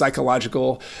like your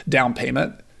psychological down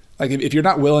payment. Like if you're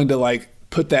not willing to like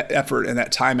put that effort and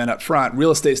that time in up front,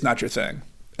 real estate's not your thing.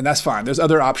 And that's fine. There's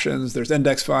other options. There's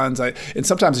index funds. And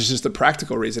sometimes it's just a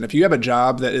practical reason. If you have a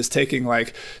job that is taking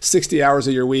like 60 hours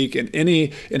of your week and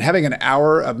having an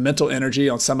hour of mental energy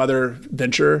on some other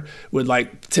venture would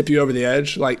like tip you over the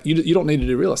edge, like you don't need to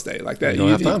do real estate like that. You don't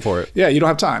have time for it. Yeah, you don't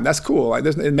have time. That's cool. Like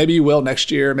and maybe you will next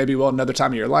year, maybe you will another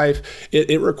time in your life.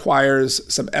 It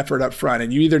requires some effort up front.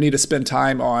 And you either need to spend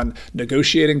time on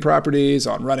negotiating properties,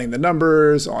 on running the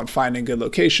numbers, on finding good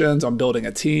locations, on building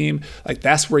a team. Like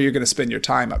that's where you're going to spend your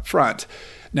time up front.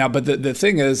 Now, but the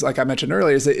thing is, like I mentioned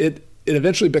earlier, is that it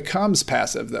eventually becomes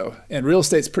passive though. And real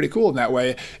estate's pretty cool in that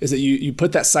way, is that you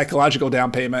put that psychological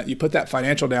down payment, you put that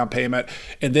financial down payment,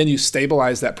 and then you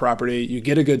stabilize that property, you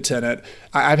get a good tenant.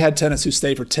 I've had tenants who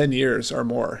stay for 10 years or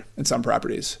more in some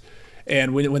properties.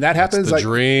 And when that happens, it's the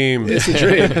dream. It's a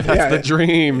dream. Yeah, the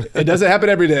dream. It doesn't happen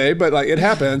every day, but like it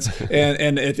happens.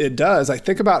 And if it does, like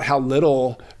think about how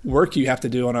little work you have to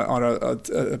do on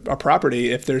a property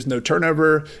if there's no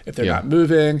turnover, if they're not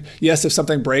moving. Yes, if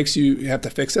something breaks, you have to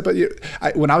fix it.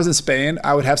 But when I was in Spain,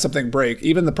 I would have something break.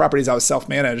 Even the properties I was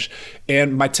self-managed,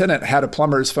 and my tenant had a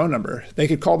plumber's phone number. They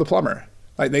could call the plumber.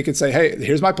 Like they could say, hey,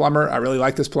 here's my plumber. I really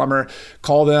like this plumber.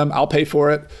 Call them. I'll pay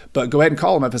for it. But go ahead and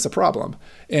call them if it's a problem.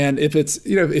 And if it's,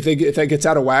 if that gets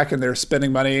out of whack and they're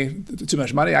spending too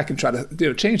much money, I can try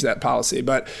to change that policy.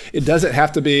 But it doesn't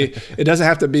have to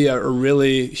be a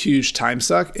really huge time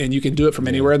suck. And you can do it from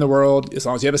anywhere in the world as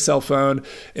long as you have a cell phone.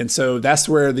 And so that's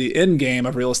where the end game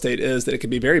of real estate is, that it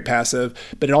can be very passive.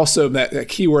 But it also, that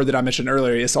key word that I mentioned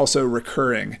earlier, it's also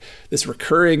recurring. This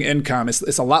recurring income,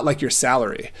 it's a lot like your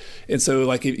salary. And so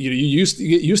like you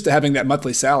get used to having that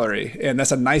monthly salary, and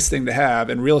that's a nice thing to have.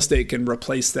 And real estate can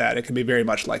replace that. It can be very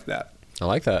much like that. I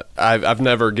like that. I've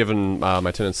never given my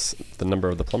tenants the number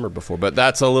of the plumber before, but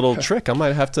that's a little trick. I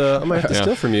might have to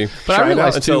steal from you. But I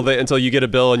realized until you get a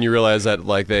bill and you realize that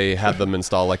like they had them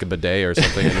install like a bidet or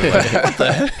something. And you're like, what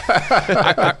the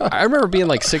heck? I remember being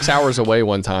like 6 hours away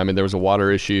one time, and there was a water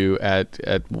issue at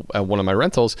one of my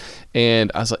rentals,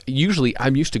 and I was like, I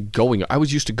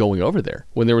was used to going over there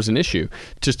when there was an issue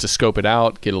just to scope it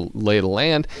out, get a lay of the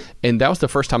land, and that was the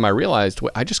first time I realized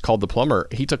I just called the plumber.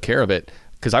 He took care of it,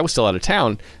 because I was still out of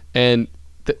town, and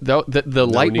the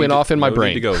light went off in my brain.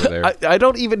 Need to go over there. I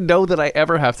don't even know that I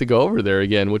ever have to go over there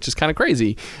again, which is kind of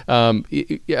crazy. I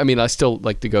mean, I still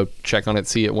like to go check on it,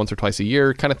 see it once or twice a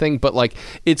year kind of thing, but like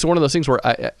it's one of those things where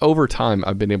over time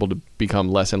I've been able to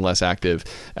become less and less active,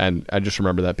 and I just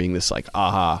remember that being this like,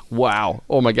 aha, wow,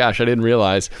 oh my gosh, I didn't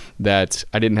realize that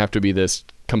I didn't have to be this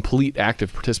complete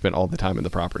active participant all the time in the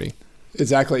property.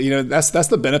 Exactly. That's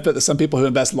the benefit that some people who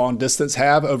invest long distance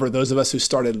have over those of us who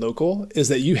started local, is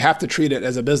that you have to treat it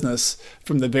as a business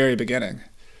from the very beginning.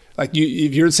 Like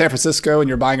if you're in San Francisco and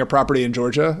you're buying a property in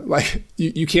Georgia, like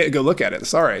you can't go look at it.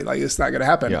 Sorry, like it's not going to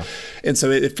happen. Yeah. And so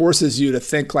it forces you to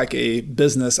think like a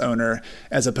business owner,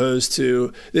 as opposed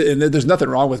to, and there's nothing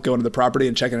wrong with going to the property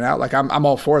and checking it out. Like I'm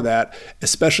all for that,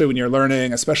 especially when you're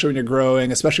learning, especially when you're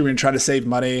growing, especially when you're trying to save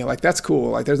money. Like that's cool.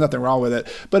 Like there's nothing wrong with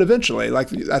it. But eventually, like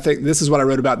I think this is what I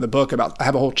wrote about in the book I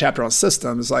have a whole chapter on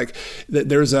systems. Like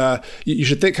you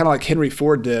should think kind of like Henry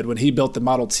Ford did when he built the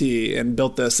Model T and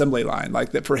built the assembly line.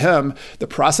 Like that for him, the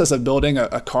process of building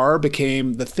a car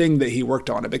became the thing that he worked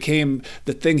on. It became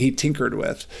the thing he tinkered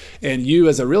with. And you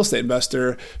as a real estate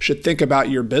investor should think about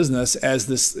your business as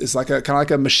this is like a kind of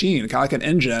like a machine, kind of like an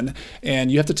engine,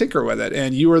 and you have to tinker with it.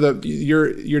 And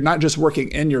you're not just working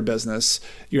in your business,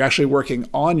 you're actually working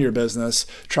on your business,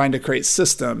 trying to create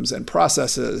systems and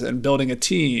processes and building a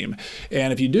team.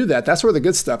 And if you do that, that's where the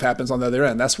good stuff happens on the other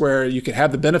end. That's where you can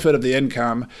have the benefit of the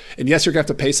income. And yes, you're going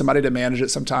to have to pay somebody to manage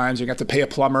it sometimes. You're going to have to pay a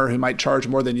plumber who might charge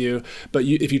more than you. But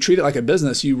if you treat it like a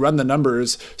business, you run the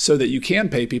numbers so that you can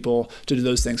pay people to do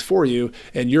those things for you.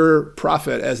 And your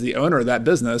profit as the owner of that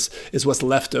business is what's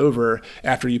left over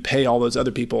after you pay all those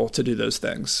other people to do those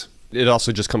things. It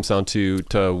also just comes down to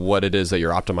what it is that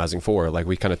you're optimizing for. Like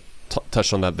we kind of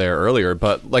touched on that there earlier,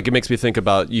 but like it makes me think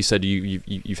about, you said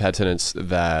you've had tenants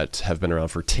that have been around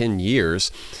for 10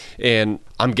 years, and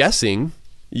I'm guessing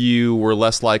you were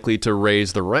less likely to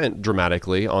raise the rent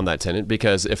dramatically on that tenant,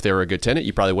 because if they were a good tenant,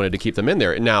 you probably wanted to keep them in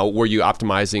there. Now, were you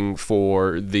optimizing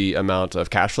for the amount of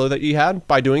cash flow that you had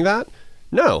by doing that?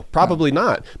 No, probably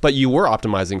not. But you were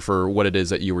optimizing for what it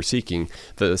is that you were seeking.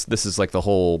 This is like the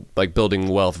whole like building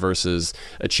wealth versus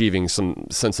achieving some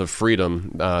sense of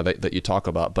freedom that you talk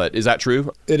about. But is that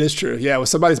true? It is true. Yeah. Well,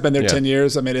 somebody's been there 10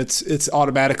 years. I mean, it's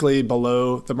automatically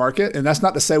below the market. And that's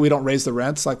not to say we don't raise the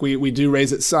rents. Like we do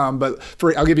raise it some. But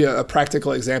I'll give you a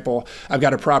practical example. I've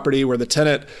got a property where the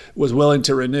tenant was willing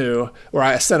to renew, or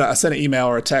I sent an email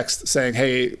or a text saying,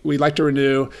 hey, we'd like to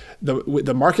renew.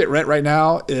 The market rent right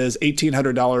now is $1,800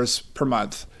 per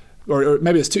month, or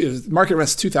maybe market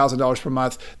rent's $2,000 per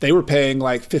month. They were paying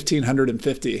like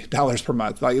 $1,550 per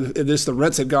month. Like the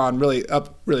rents had gone really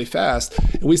up really fast.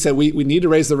 And we said we need to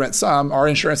raise the rent some. Our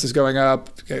insurance is going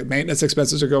up, maintenance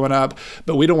expenses are going up,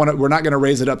 but we're not going to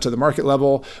raise it up to the market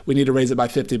level. We need to raise it by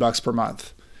 $50 per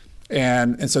month.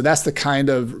 And so that's the kind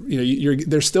of,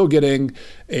 they're still getting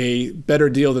a better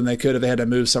deal than they could if they had to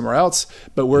move somewhere else,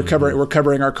 but we're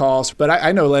covering our costs. But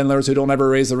I know landlords who don't ever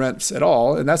raise the rents at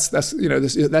all. And that's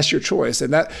your choice.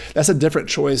 And that's a different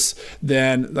choice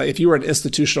than like if you were an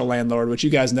institutional landlord, which you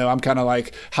guys know, I'm kind of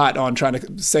like hot on trying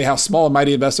to say how small and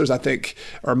mighty investors I think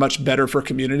are much better for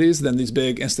communities than these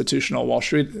big institutional Wall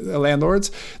Street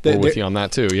landlords. We're with you on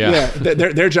that too. Yeah.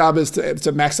 Their job is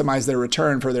to maximize their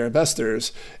return for their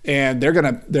investors. And they're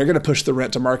gonna push the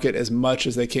rent to market as much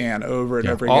as they can over and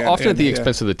over again. Often at the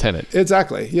expense of the tenant.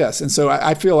 Exactly. Yes. And so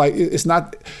I feel like it's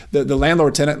not the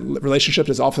landlord-tenant relationship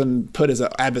is often put as an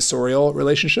adversarial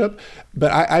relationship,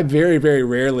 but I very, very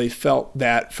rarely felt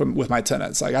that with my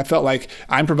tenants. Like I felt like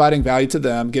I'm providing value to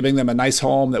them, giving them a nice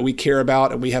home that we care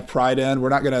about and we have pride in. We're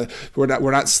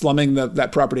not slumming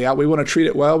that property out. We want to treat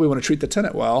it well. We want to treat the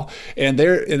tenant well. And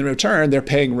in return, they're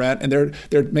paying rent and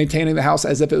they're maintaining the house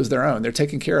as if it was their own. They're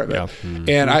taking care of it. Yeah. Mm-hmm.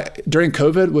 And during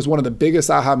COVID was one of the biggest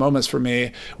aha moments for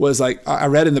me was like, I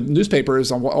read in the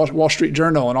newspapers on Wall Street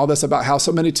Journal and all this about how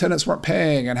so many tenants weren't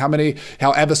paying and how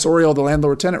adversarial the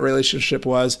landlord-tenant relationship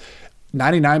was.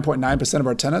 99.9% of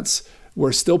our tenants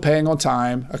were still paying on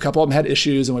time. A couple of them had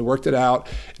issues and we worked it out.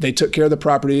 They took care of the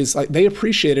properties. Like they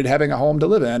appreciated having a home to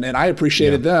live in and I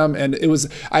appreciated them. And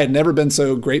I had never been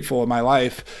so grateful in my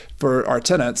life for our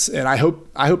tenants. And I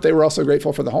hope they were also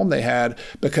grateful for the home they had,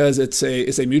 because it's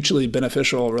a mutually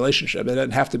beneficial relationship. It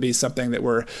doesn't have to be something that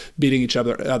we're beating each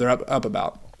other up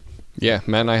about. Yeah,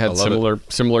 Matt and I had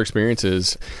similar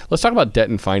experiences. Let's talk about debt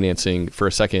and financing for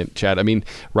a second, Chad. I mean,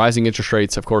 rising interest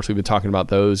rates, of course, we've been talking about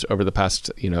those over the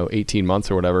past 18 months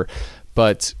or whatever.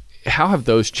 But how have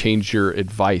those changed your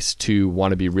advice to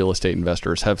want-to-be real estate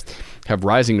investors? Have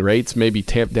rising rates maybe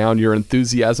tamped down your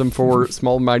enthusiasm for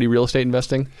small and mighty real estate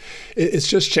investing? It's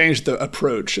just changed the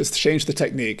approach. It's changed the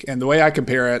technique. And the way I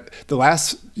compare it,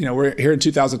 we're here in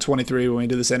 2023 when we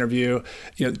did this interview,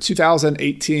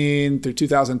 2018 through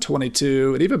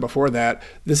 2022, and even before that,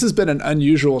 this has been an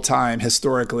unusual time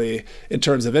historically in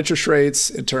terms of interest rates,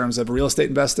 in terms of real estate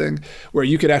investing, where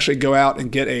you could actually go out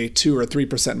and get a 2 or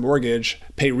 3% mortgage,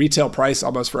 pay retail price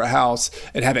almost for a house,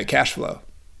 and have it cash flow.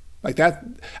 Like that,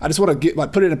 I just want to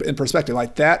put it in perspective.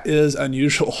 Like that is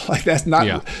unusual. Like that's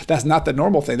not the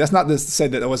normal thing. That's not to say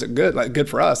that it wasn't good. Like good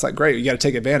for us. Like great, you got to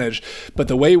take advantage. But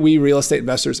the way we real estate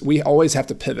investors, we always have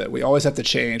to pivot. We always have to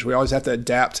change. We always have to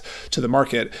adapt to the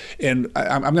market. And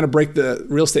I'm going to break the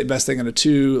real estate investing into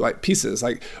two like pieces.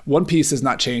 Like one piece has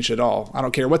not changed at all. I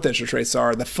don't care what the interest rates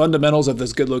are. The fundamentals of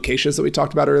those good locations that we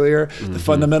talked about earlier, the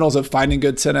fundamentals of finding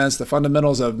good tenants, the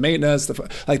fundamentals of maintenance,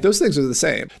 like those things are the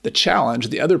same. The challenge,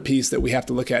 the other piece that we have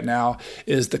to look at now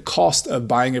is the cost of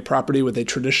buying a property with a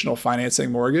traditional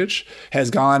financing mortgage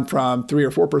has gone from 3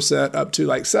 or 4% up to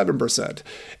like 7%.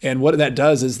 And what that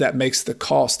does is that makes the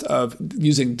cost of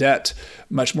using debt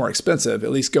much more expensive,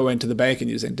 at least going to the bank and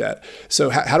using debt. So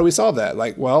how do we solve that?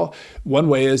 Like, well, one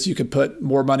way is you can put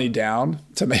more money down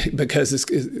to make,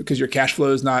 because your cash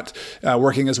flow is not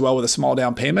working as well with a small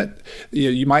down payment.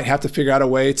 You might have to figure out a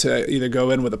way to either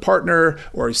go in with a partner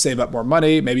or save up more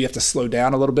money. Maybe you have to slow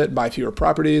down a little bit and buy fewer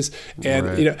properties.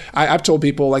 And I've told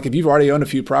people, like, if you've already owned a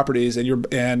few properties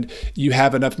and you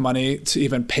have enough money to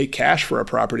even pay cash for a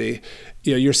property,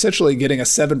 you're essentially getting a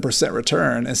 7%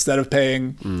 return instead of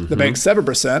paying the bank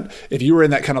 7%. If you were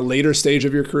in that kind of later stage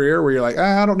of your career where you're like,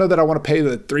 I don't know that I want to pay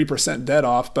the 3% debt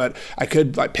off, but I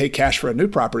could like pay cash for a new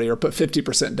property or put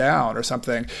 50% down or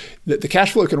something. The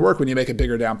cash flow can work when you make a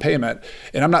bigger down payment.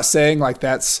 And I'm not saying like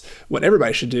that's what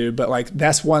everybody should do, but like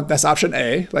that's option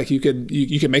A. Like you can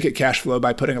make it cash flow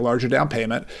by putting a larger down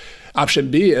payment.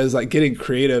 Option B is like getting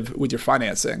creative with your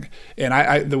financing.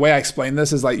 And the way I explain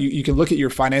this is like you can look at your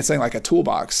financing like a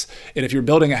toolbox. And if you're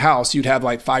building a house, you'd have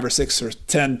like 5 or 6 or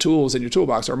 10 tools in your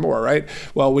toolbox or more, right?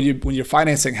 Well, when you're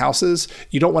financing houses,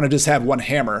 you don't want to just have one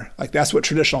hammer. Like that's what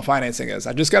traditional financing is.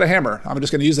 I just got a hammer. I'm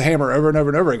just going to use the hammer over and over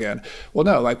and over again. Well,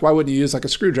 no, like why wouldn't you use like a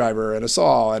screwdriver and a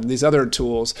saw and these other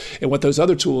tools? And what those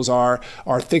other tools are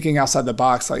thinking outside the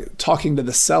box, like talking to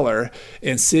the seller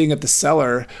and seeing if the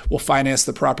seller will finance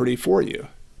the property for you.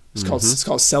 It's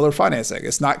called seller financing.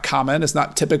 It's not common. It's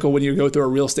not typical when you go through a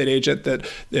real estate agent that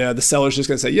the seller's just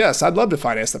going to say, yes, I'd love to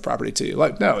finance the property to you.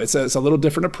 Like, no, it's a little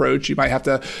different approach. You might have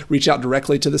to reach out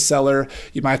directly to the seller.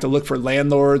 You might have to look for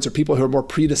landlords or people who are more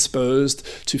predisposed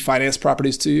to finance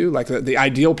properties to you. Like the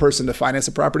ideal person to finance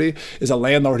a property is a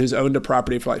landlord who's owned a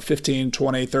property for like 15,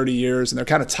 20, 30 years, and they're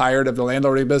kind of tired of the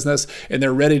landlording business and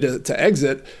they're ready to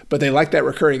exit, but they like that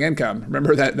recurring income.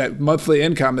 Remember that monthly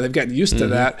income, and they've gotten used to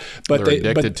that. But they're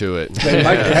addicted to it. They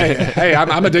like, hey,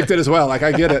 I'm addicted as well. Like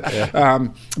I get it.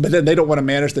 But then they don't want to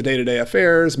manage the day-to-day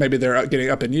affairs. Maybe they're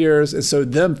getting up in years. And so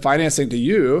them financing to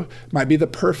you might be the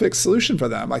perfect solution for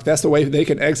them. Like that's the way they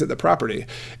can exit the property.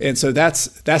 And so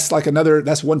that's like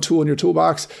that's one tool in your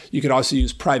toolbox. You could also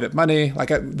use private money. Like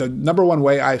the number one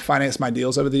way I finance my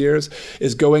deals over the years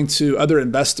is going to other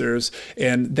investors,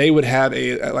 and they would have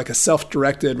a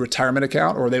self-directed retirement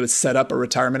account, or they would set up a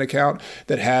retirement account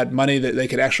that had money that they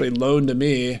could actually loan to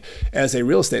me as a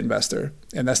real estate investor.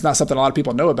 And that's not something a lot of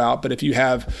people know about, but if you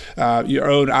have your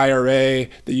own IRA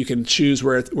that you can choose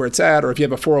where it's at, or if you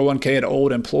have a 401k at an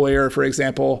old employer, for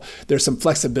example, there's some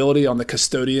flexibility on the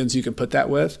custodians you can put that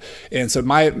with. And so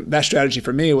that strategy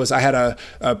for me was I had a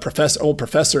old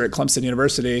professor at Clemson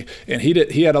University, and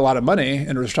he had a lot of money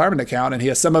in a retirement account, and he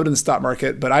has some of it in the stock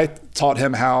market, but I taught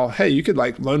him how, hey, you could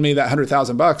like loan me that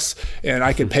 $100,000 and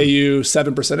I could pay you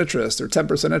 7% interest or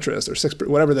 10% interest or 6%,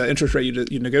 whatever the interest rate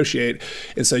you negotiate.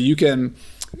 And so you can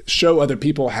show other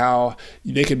people how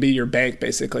they can be your bank,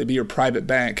 basically, be your private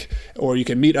bank, or you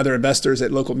can meet other investors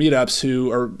at local meetups who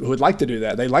would like to do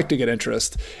that. They like to get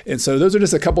interest. And so those are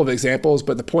just a couple of examples.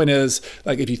 But the point is,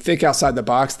 like, if you think outside the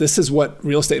box, this is what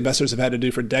real estate investors have had to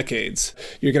do for decades.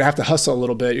 You're going to have to hustle a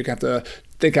little bit. You're going to have to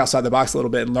think outside the box a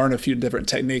little bit and learn a few different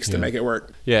techniques to make it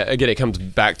work. Yeah, again, it comes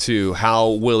back to how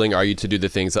willing are you to do the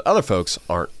things that other folks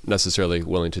aren't necessarily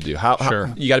willing to do. How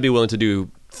you got to be willing to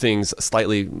do things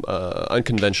slightly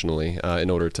unconventionally in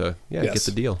order to get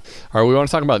the deal. All right, we want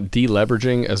to talk about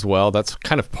deleveraging as well. That's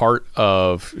kind of part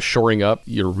of shoring up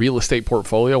your real estate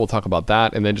portfolio. We'll talk about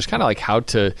that, and then just kind of like how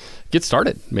to get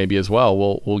started maybe as well.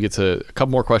 We'll get to a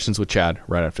couple more questions with Chad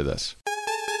right after this.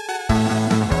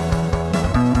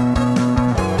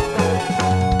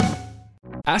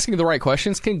 Asking the right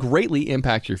questions can greatly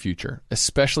impact your future,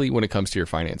 especially when it comes to your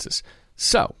finances.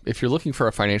 So, if you're looking for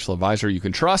a financial advisor you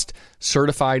can trust,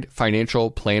 certified financial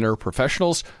planner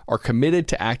professionals are committed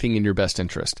to acting in your best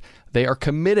interest. They are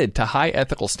committed to high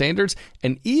ethical standards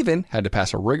and even had to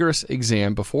pass a rigorous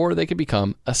exam before they could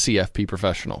become a CFP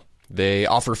professional. They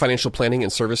offer financial planning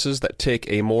and services that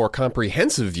take a more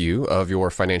comprehensive view of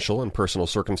your financial and personal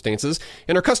circumstances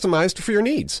and are customized for your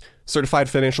needs. Certified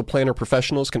financial planner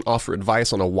professionals can offer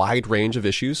advice on a wide range of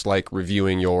issues like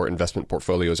reviewing your investment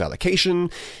portfolio's allocation,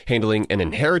 handling an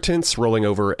inheritance, rolling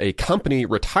over a company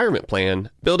retirement plan,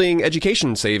 building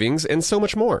education savings, and so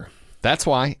much more. That's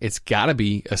why it's got to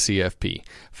be a CFP.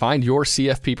 Find your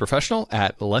CFP professional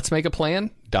at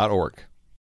letsmakeaplan.org.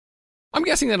 I'm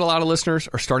guessing that a lot of listeners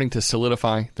are starting to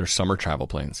solidify their summer travel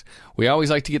plans. We always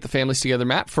like to get the families together,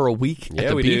 Matt, for a week at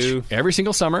the beach every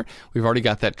single summer. We've already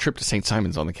got that trip to St.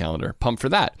 Simon's on the calendar. Pumped for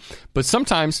that. But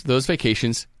sometimes those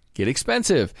vacations get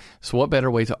expensive. So what better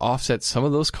way to offset some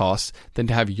of those costs than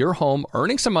to have your home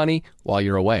earning some money while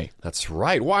you're away? That's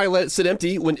right. Why let it sit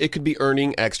empty when it could be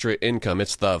earning extra income?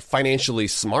 It's the financially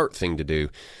smart thing to do.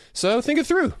 So think it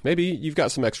through. Maybe you've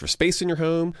got some extra space in your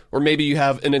home, or maybe you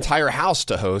have an entire house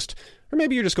to host. Or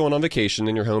maybe you're just going on vacation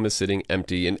and your home is sitting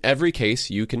empty. In every case,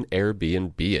 you can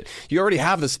Airbnb it. You already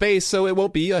have the space, so it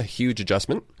won't be a huge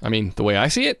adjustment. I mean, the way I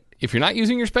see it, if you're not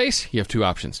using your space, you have two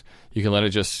options. You can let it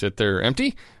just sit there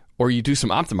empty, or you do some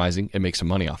optimizing and make some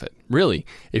money off it. Really,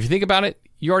 if you think about it,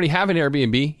 you already have an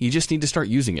Airbnb. You just need to start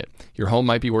using it. Your home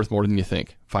might be worth more than you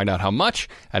think. Find out how much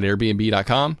at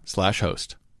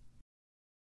airbnb.com/host.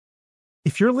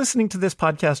 If you're listening to this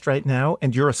podcast right now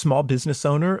and you're a small business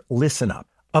owner, listen up.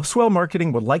 Upswell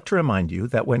Marketing would like to remind you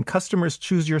that when customers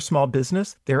choose your small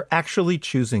business, they're actually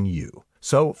choosing you.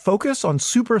 So focus on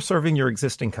super serving your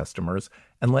existing customers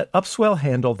and let Upswell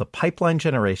handle the pipeline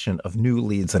generation of new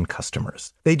leads and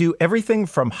customers. They do everything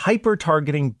from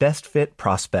hyper-targeting best fit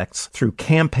prospects through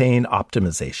campaign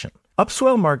optimization.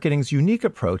 Upswell Marketing's unique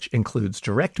approach includes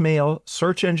direct mail,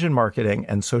 search engine marketing,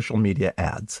 and social media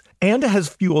ads, and has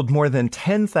fueled more than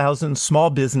 10,000 small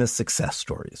business success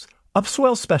stories.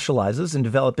 Upswell specializes in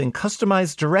developing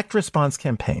customized direct response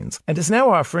campaigns and is now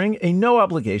offering a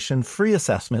no-obligation free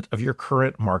assessment of your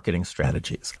current marketing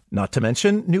strategies. Not to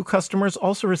mention, new customers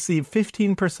also receive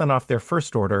 15% off their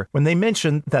first order when they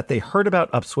mention that they heard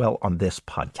about Upswell on this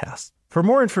podcast. For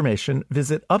more information,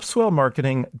 visit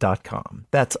upswellmarketing.com.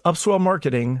 That's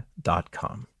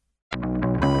upswellmarketing.com.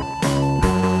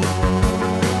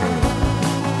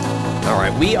 All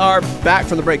right, we are back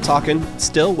from the break talking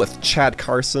still with Chad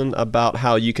Carson about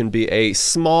how you can be a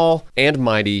small and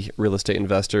mighty real estate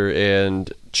investor. And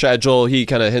Chad, Joel, he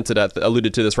kind of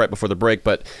alluded to this right before the break,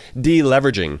 but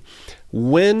deleveraging.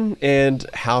 When and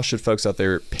how should folks out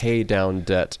there pay down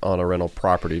debt on a rental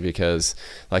property? Because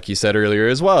like you said earlier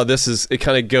as well, it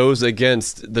kind of goes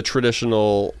against the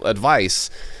traditional advice,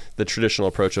 the traditional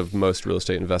approach of most real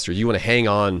estate investors. You want to hang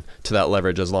on to that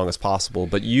leverage as long as possible,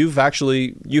 but you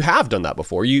have done that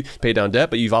before. You pay down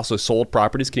debt, but you've also sold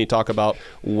properties. Can you talk about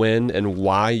when and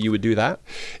why you would do that?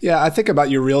 Yeah, I think about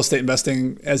your real estate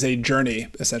investing as a journey,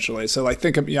 essentially. So like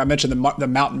I mentioned the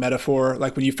mountain metaphor.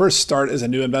 Like when you first start as a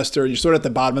new investor, you're sort of at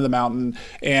the bottom of the mountain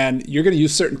and you're going to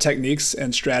use certain techniques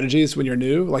and strategies when you're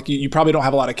new. Like you probably don't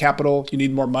have a lot of capital, you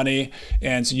need more money.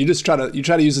 And so you try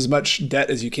to use as much debt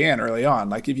as you can early on.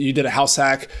 Like if you did a house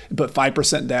hack and put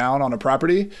 5% down on a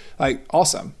property, like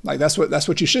awesome. Like that's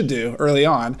what you should do early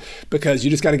on, because you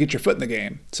just got to get your foot in the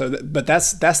game. But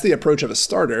that's the approach of a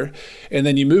starter. And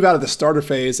then you move out of the starter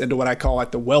phase into what I call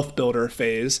like the wealth builder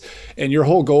phase. And your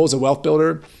whole goal as a wealth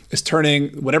builder is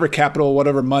turning whatever capital,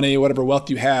 whatever money, whatever wealth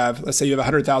you have. Let's say you have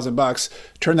 $100,000,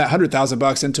 turn that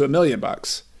 $100,000 into $1 million.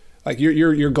 Like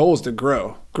your goal is to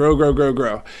grow.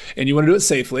 And you want to do it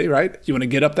safely, right? You want to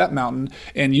get up that mountain,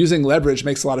 and using leverage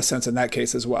makes a lot of sense in that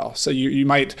case as well. So you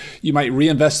might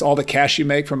reinvest all the cash you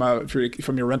make from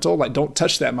your rental. Like don't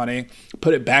touch that money,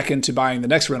 put it back into buying the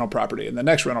next rental property and the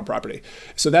next rental property.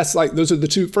 So that's like, those are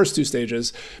the first two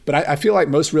stages. But I feel like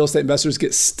most real estate investors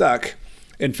get stuck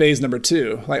in phase number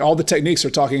 2. Like all the techniques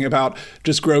are talking about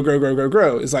just grow.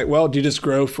 It's like, well, do you just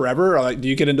grow forever? Or like, do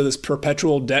you get into this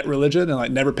perpetual debt religion and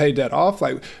like never pay debt off?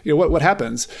 Like, what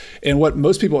happens? And what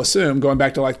most people assume, going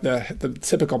back to like the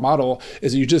typical model,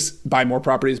 is you just buy more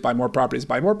properties. And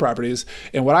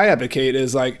what I advocate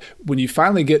is like, when you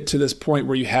finally get to this point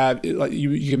where you have, like,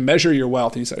 you can measure your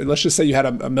wealth, and let's just say you had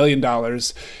 $1 million,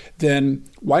 then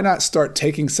why not start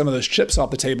taking some of those chips off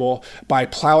the table by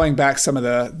plowing back some of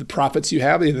the profits you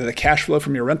have, either the cash flow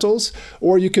from your rentals,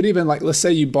 or you could even, like, let's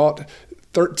say you bought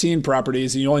 13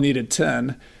 properties and you only needed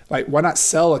 10. Like, why not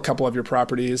sell a couple of your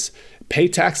properties, pay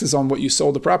taxes on what you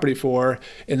sold the property for,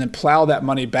 and then plow that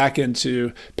money back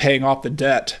into paying off the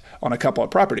debt on a couple of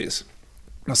properties?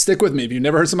 Now stick with me. If you've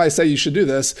never heard somebody say you should do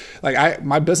this, like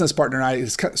my business partner and I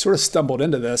sort of stumbled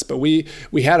into this, but we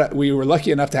were lucky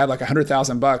enough to have like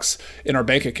 $100,000 in our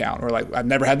bank account. We're like, I've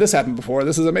never had this happen before.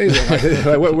 This is amazing.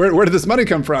 Like, where did this money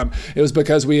come from? It was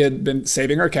because we had been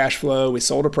saving our cash flow. We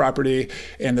sold a property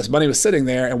and this money was sitting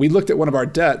there. And we looked at one of our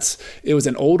debts. It was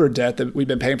an older debt that we'd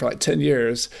been paying for like 10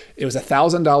 years. It was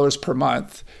 $1,000 per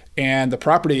month. And the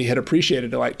property had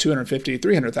appreciated to like $250,000,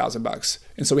 $300,000.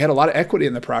 And so we had a lot of equity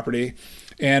in the property.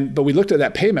 But we looked at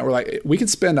that payment. We're like, we could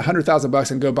spend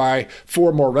 $100,000 and go buy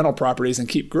 4 more rental properties and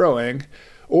keep growing,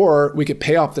 or we could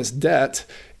pay off this debt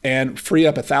and free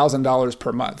up $1,000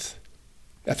 per month.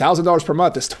 $1,000 per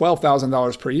month is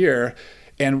 $12,000 per year.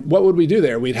 And what would we do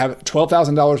there? We'd have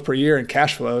 $12,000 per year in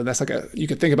cash flow. And that's you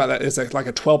could think about that as like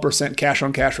a 12% cash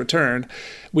on cash return.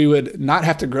 We would not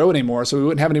have to grow anymore. So we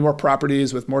wouldn't have any more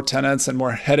properties with more tenants and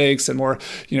more headaches and more,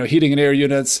 heating and air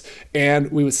units.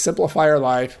 And we would simplify our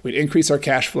life. We'd increase our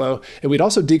cash flow, and we'd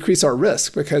also decrease our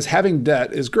risk, because having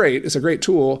debt is great. It's a great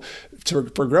tool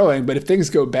for growing. But if things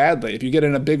go badly, if you get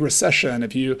in a big recession,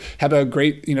 if you have a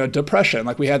great, depression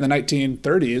like we had in the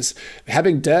 1930s,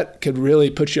 having debt could really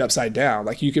put you upside down.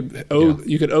 Like you could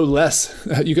owe less,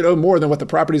 you could owe more than what the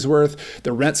property's worth.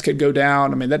 The rents could go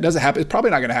down. I mean, that doesn't happen. It's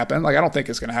probably not going to happen. Like, I don't think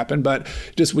it's going to happen, but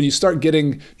just when you start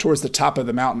getting towards the top of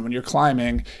the mountain, when you're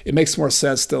climbing, it makes more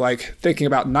sense to like thinking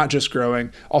about not just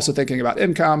growing, also thinking about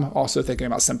income, also thinking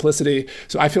about simplicity.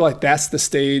 So I feel like that's the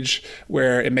stage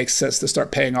where it makes sense to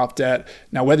start paying off debt.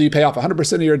 Now, whether you pay off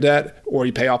 100% of your debt or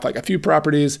you pay off like a few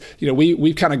properties,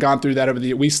 we've kind of gone through that over the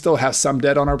year. We still have some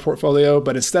debt on our portfolio,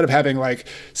 but instead of having like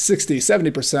 60,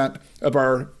 70% of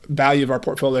our value of our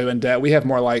portfolio in debt, we have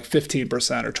more like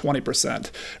 15% or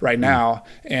 20% right now.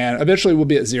 And eventually we'll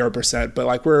be at 0%, but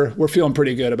like we're feeling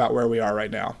pretty good about where we are right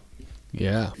now.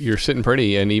 Yeah, you're sitting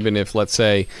pretty. And even if, let's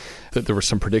say, that there were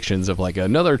some predictions of like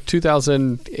another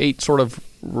 2008 sort of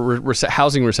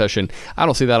housing recession, I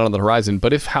don't see that on the horizon.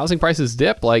 But if housing prices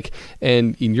dip,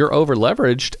 and you're over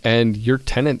leveraged and your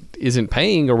tenant isn't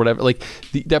paying or whatever,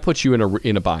 that puts you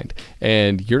in a bind,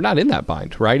 and you're not in that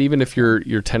bind, right? Even if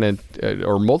your tenant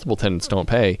or multiple tenants don't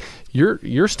pay,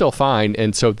 you're still fine.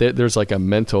 And so there's like a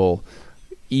mental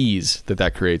ease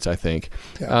that creates, I think.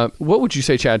 Yeah. What would you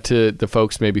say, Chad, to the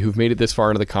folks maybe who've made it this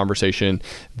far into the conversation?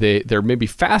 They're maybe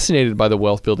fascinated by the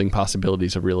wealth building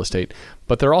possibilities of real estate,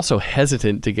 but they're also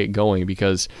hesitant to get going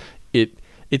because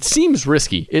it seems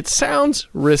risky. It sounds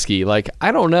risky. Like,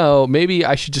 I don't know, maybe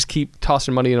I should just keep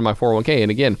tossing money into my 401k.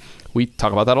 And again, we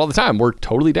talk about that all the time. We're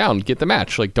totally down. Get the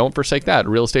match. Like, don't forsake that.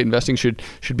 Real estate investing should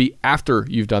be after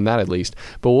you've done that at least.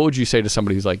 But what would you say to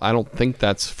somebody who's like, I don't think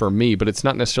that's for me, but it's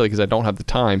not necessarily because I don't have the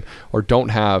time or don't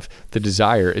have the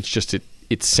desire. It's just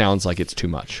it sounds like it's too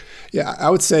much. Yeah, I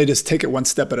would say just take it one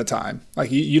step at a time.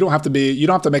 Like you don't have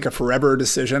to make a forever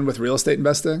decision with real estate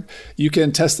investing. You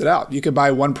can test it out. You can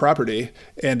buy one property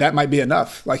and that might be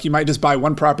enough. Like, you might just buy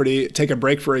one property, take a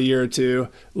break for a year or two,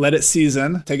 let it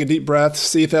season, take a deep breath,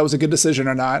 see if that was a good decision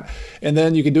or not. And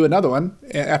then you can do another one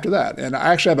after that. And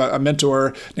I actually have a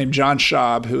mentor named John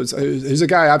Schaub, who's a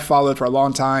guy I've followed for a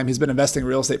long time. He's been investing in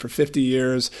real estate for 50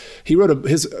 years. He wrote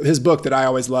his book that I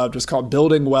always loved was called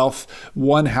Building Wealth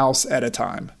One House at a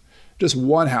Time. Just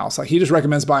one house. Like, he just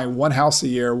recommends buying one house a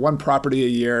year, one property a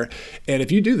year. And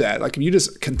if you do that, like if you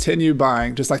just continue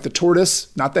buying, just like the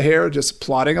tortoise, not the hare, just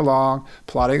plodding along,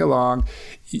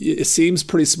 it seems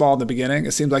pretty small in the beginning.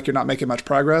 It seems like you're not making much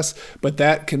progress, but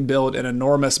that can build an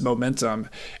enormous momentum.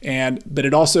 But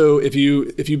it also, if you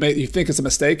think it's a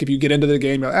mistake, if you get into the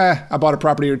game, you're like, I bought a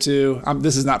property or two,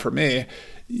 this is not for me.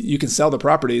 You can sell the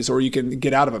properties or you can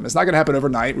get out of them. It's not going to happen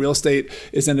overnight. Real estate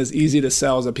isn't as easy to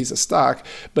sell as a piece of stock,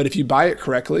 but if you buy it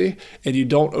correctly and you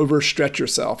don't overstretch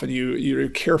yourself and you're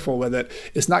careful with it,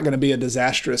 it's not going to be a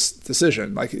disastrous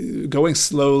decision. Like, going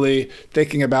slowly,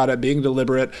 thinking about it, being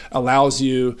deliberate allows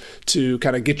you to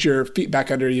kind of get your feet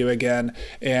back under you again,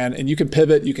 and you can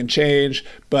pivot, you can change,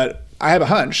 but I have a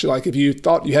hunch, like if you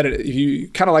thought you had it, if you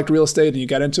kind of liked real estate and you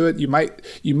got into it, you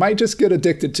might just get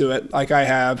addicted to it, like I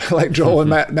have, like Joel and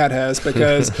Matt has,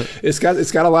 because it's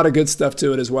got a lot of good stuff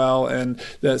to it as well. And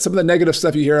some of the negative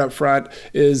stuff you hear up front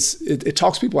is it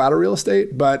talks people out of real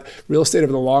estate, but real estate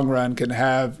over the long run can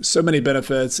have so many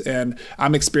benefits, and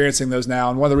I'm experiencing those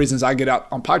now. And one of the reasons I get out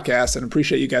on podcasts and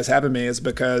appreciate you guys having me is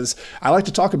because I like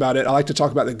to talk about it. I like to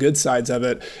talk about the good sides of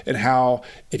it and how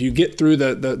if you get through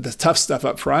the tough stuff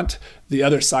up front, the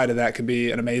other side of that can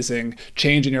be an amazing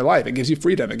change in your life. It gives you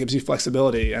freedom. It gives you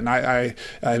flexibility. And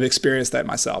I've experienced that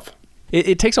myself.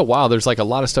 It takes a while. There's like a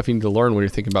lot of stuff you need to learn when you're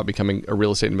thinking about becoming a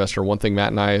real estate investor. One thing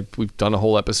Matt and I, we've done a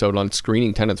whole episode on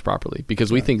screening tenants properly,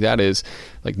 because we think that is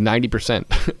like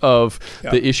 90% of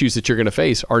the issues that you're going to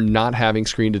face are not having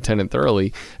screened a tenant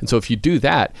thoroughly. And so if you do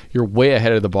that, you're way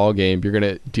ahead of the ball game. You're going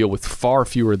to deal with far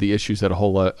fewer of the issues that a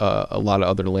lot of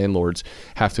other landlords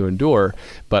have to endure.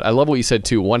 But I love what you said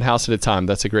too, one house at a time.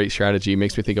 That's a great strategy. It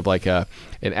makes me think of like an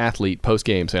athlete post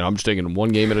game saying, I'm just taking one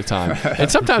game at a time. And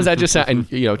sometimes that just, and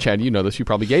Chad, you know this, you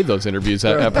probably gave those interviews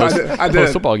at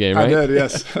post football game, right? I did,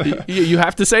 yes. You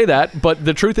have to say that, but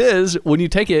the truth is, when you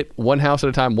take it one house at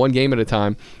a time, one game at a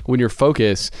time, when your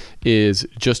focus is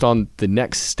just on the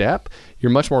next step,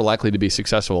 you're much more likely to be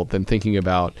successful than thinking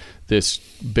about this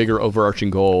bigger overarching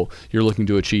goal you're looking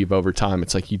to achieve over time.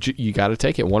 It's like you got to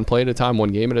take it one play at a time, one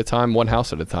game at a time, one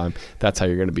house at a time. That's how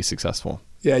you're going to be successful.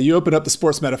 Yeah, you opened up the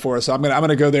sports metaphor, so I'm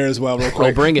gonna go there as well real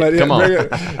quick. Oh, bring it. Come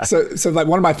on. So like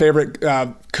one of my favorite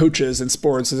coaches in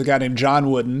sports is a guy named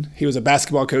John Wooden. He was a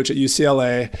basketball coach at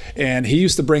UCLA, and he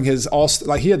used to bring his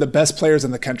he had the best players in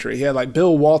the country. He had like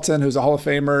Bill Walton, who's a Hall of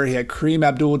Famer. He had Kareem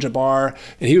Abdul-Jabbar,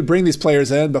 and he would bring these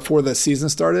players in before the season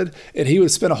started, and he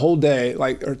would spend a whole day,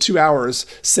 or 2 hours,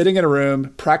 sitting in a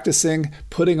room practicing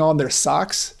putting on their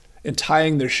socks and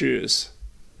tying their shoes.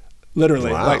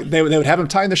 Literally, wow. Like they would have him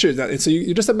tying their shoes. And so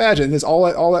you just imagine this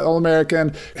all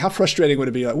American. How frustrating would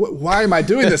it be? Like, why am I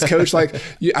doing this, coach? Like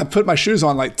I put my shoes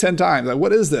on like 10 times. Like,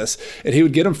 what is this? And he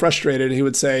would get him frustrated. And he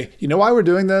would say, you know why we're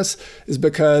doing this is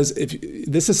because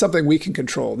this is something we can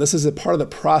control. This is a part of the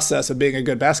process of being a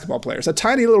good basketball player. It's a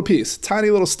tiny little piece, tiny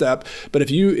little step. But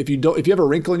if you have a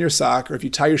wrinkle in your sock, or if you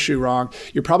tie your shoe wrong,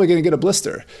 you're probably going to get a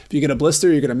blister. If you get a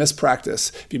blister, you're going to miss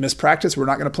practice. If you miss practice, we're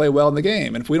not going to play well in the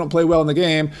game. And if we don't play well in the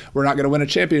game, we're not going to win a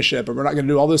championship, or we're not going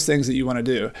to do all those things that you want to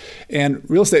do. And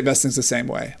real estate investing is the same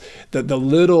way. The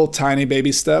little tiny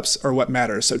baby steps are what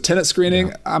matters. So tenant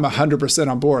screening, I'm 100%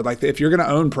 on board. Like if you're going to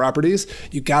own properties,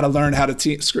 you got to learn how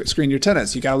to screen your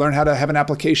tenants. You got to learn how to have an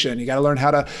application. You got to learn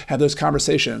how to have those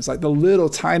conversations. Like the little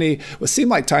tiny, what seem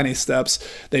like tiny steps,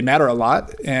 they matter a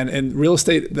lot. And in real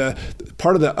estate, the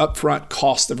part of the upfront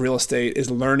cost of real estate is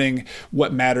learning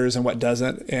what matters and what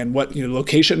doesn't, and what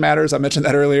location matters. I mentioned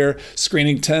that earlier.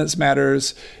 Screening tenants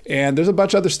matters. And there's a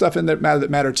bunch of other stuff in there that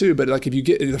matter too. But like if you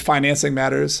get the financing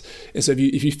matters. And so if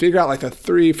you figure out like the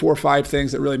 3, 4, 5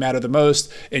 things that really matter the most,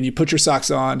 and you put your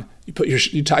socks on,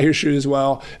 you tie your shoes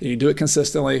well, and you do it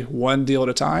consistently, one deal at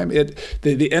a time.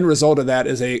 The end result of that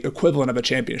is a equivalent of a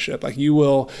championship. Like you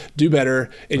will do better,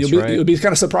 and you'll be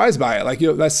kind of surprised by it. Like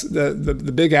that's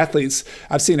the big athletes.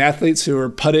 I've seen athletes who are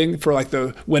putting for like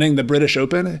winning the British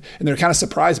Open, and they're kind of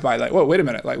surprised by it. Like, whoa, wait a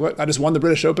minute, like what? I just won the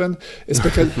British Open. It's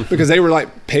because they were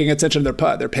like paying attention to their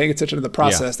putt. They're paying attention to the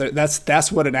process. Yeah.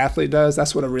 That's what an athlete does.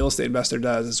 That's what a real estate investor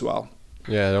does as well.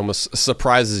 Yeah, it almost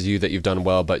surprises you that you've done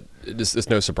well, but it's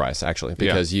no surprise, actually,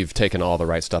 because you've taken all the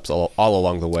right steps all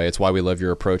along the way. It's why we love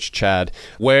your approach, Chad.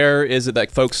 Where is it that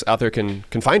folks out there can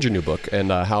find your new book, and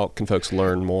how can folks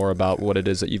learn more about what it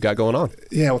is that you've got going on?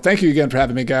 Yeah, well, thank you again for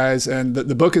having me, guys. And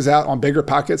the book is out on Bigger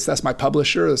Pockets. That's my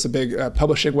publisher. That's a big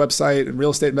publishing website and real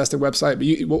estate investing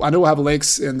website. But I know we'll have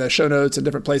links in the show notes and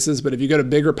different places, but if you go to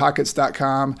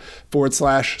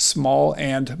biggerpockets.com/small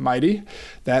and mighty,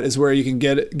 that is where you can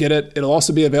get it. It'll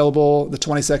also be available the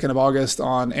 22nd of August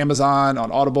on Amazon,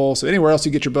 on Audible, so anywhere else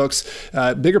you get your books.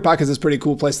 Bigger Pockets is a pretty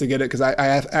cool place to get it, because I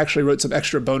actually wrote some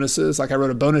extra bonuses. Like I wrote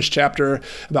a bonus chapter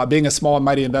about being a small and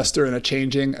mighty investor in a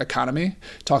changing economy,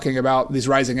 talking about these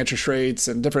rising interest rates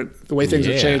and the way things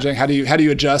are changing. How do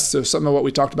you adjust? So some of what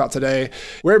we talked about today.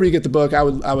 Wherever you get the book, I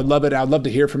would love it. I'd love to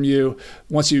hear from you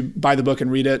once you buy the book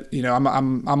and read it.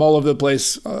 I'm all over the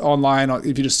place online.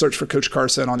 If you just search for Coach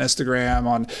Carson on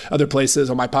Instagram, on other places,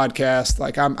 on my podcast,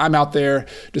 like I'm out there.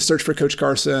 Just search for Coach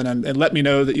Carson and let me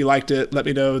know that you liked it. Let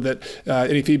me know that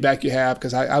any feedback you have,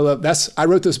 because I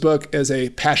wrote this book as a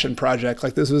passion project.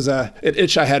 Like this was an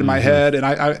itch I had in my head, and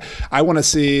I want to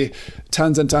see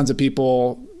tons and tons of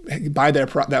people buy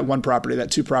that one property,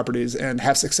 that 2 properties, and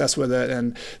have success with it.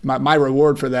 And my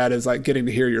reward for that is like getting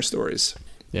to hear your stories.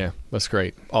 Yeah, that's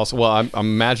great. Also, well, I'm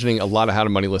imagining a lot of How to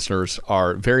Money listeners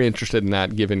are very interested in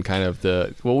that, given kind of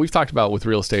what we've talked about with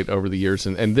real estate over the years.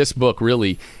 And this book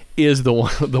really is the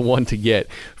one to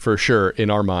get for sure in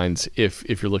our minds if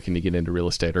you're looking to get into real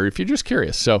estate, or if you're just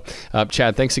curious. So,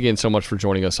 Chad, thanks again so much for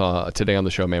joining us today on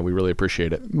the show, man. We really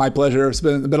appreciate it. My pleasure. It's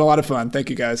been a lot of fun. Thank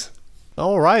you, guys.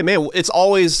 All right, man. It's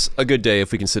always a good day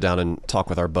if we can sit down and talk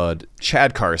with our bud,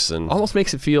 Chad Carson. Almost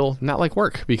makes it feel not like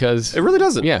work, because it really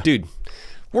doesn't. Yeah. Dude,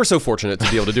 we're so fortunate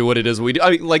to be able to do what it is we do.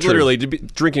 I mean, like literally to be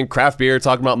drinking craft beer,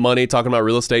 talking about money, talking about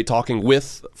real estate, talking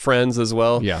with friends as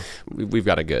well. Yeah. We've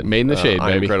got it good. Made in the shade,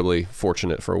 I'm baby. incredibly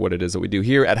fortunate for what it is that we do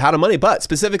here at How to Money, but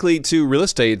specifically to real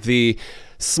estate, the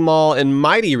small and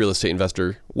mighty real estate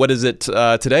investor. What is it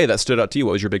today that stood out to you?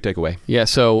 What was your big takeaway? Yeah,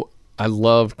 so I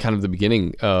love kind of the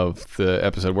beginning of the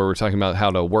episode where we're talking about how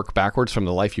to work backwards from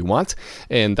the life you want.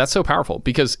 And that's so powerful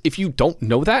because if you don't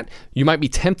know that, you might be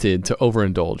tempted to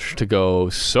overindulge, to go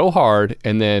so hard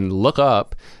and then look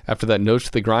up after that nose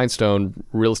to the grindstone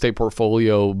real estate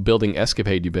portfolio building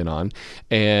escapade you've been on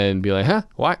and be like,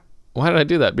 why did I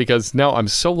do that? Because now I'm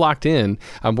so locked in.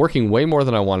 I'm working way more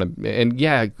than I want to. And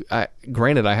yeah,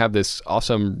 granted, I have this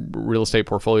awesome real estate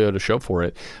portfolio to show for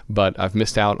it, but I've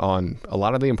missed out on a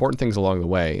lot of the important things along the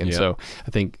way. And so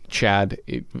I think, Chad,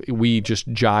 we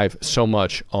just jive so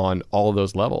much on all of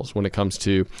those levels when it comes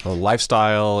to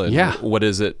lifestyle and what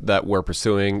is it that we're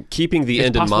pursuing, keeping the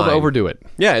end in mind. It's possible to overdo it.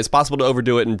 Yeah, it's possible to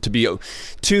overdo it and to be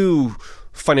too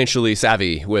financially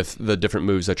savvy with the different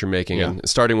moves that you're making, and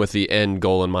starting with the end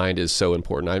goal in mind is so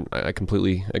important. I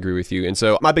completely agree with you. And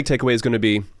so my big takeaway is going to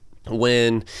be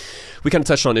when we kind of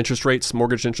touched on interest rates,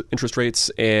 mortgage interest rates,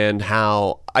 and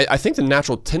how I think the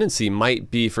natural tendency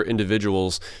might be for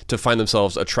individuals to find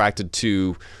themselves attracted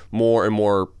to more and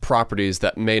more properties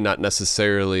that may not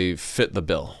necessarily fit the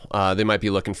bill. They might be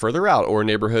looking further out or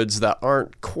neighborhoods that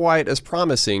aren't quite as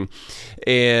promising,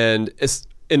 and it's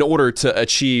in order to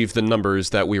achieve the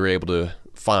numbers that we were able to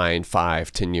find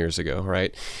 5-10 years ago,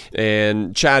 right?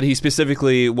 And Chad, he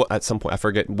specifically, at some point, I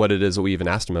forget what it is that we even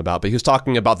asked him about, but he was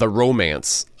talking about the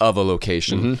romance of a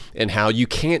location and how you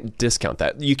can't discount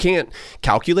that. You can't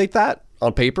calculate that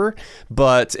on paper,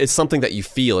 but it's something that you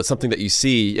feel, it's something that you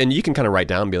see, and you can kind of write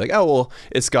down and be like, oh, well,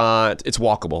 it's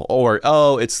walkable, or,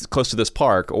 oh, it's close to this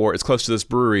park, or it's close to this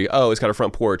brewery, oh, it's got a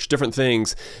front porch, different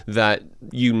things that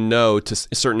to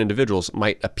certain individuals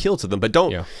might appeal to them, but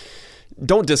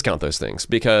don't discount those things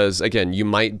because, again, you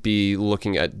might be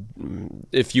looking at,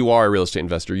 if you are a real estate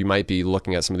investor, you might be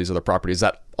looking at some of these other properties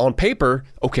that on paper,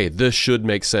 okay, this should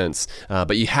make sense,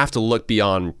 but you have to look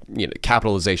beyond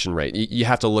capitalization rate. You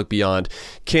have to look beyond,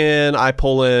 can I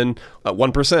pull in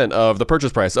 1% of the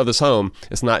purchase price of this home?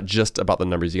 It's not just about the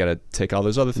numbers. You got to take all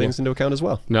those other things into account as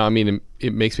well. No, I mean,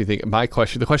 it makes me think,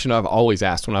 the question I've always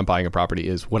asked when I'm buying a property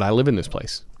is, would I live in this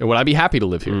place? And would I be happy to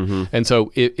live here? And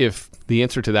so if the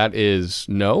answer to that is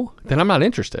no, then I'm not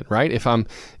interested, right?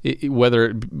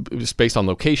 Whether it's based on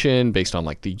location, based on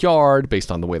like the yard,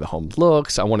 based on the way the home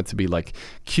looks, I want it to be like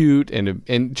cute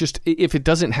and just if it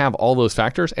doesn't have all those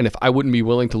factors, and if I wouldn't be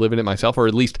willing to live in it myself, or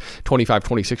at least 25,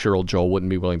 26-year-old Joel wouldn't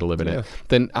be willing to live in it,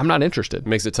 then I'm not interested. It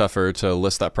makes it tougher to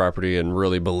list that property and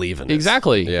really believe in it.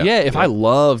 Exactly. If I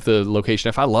love the location,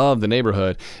 if I love the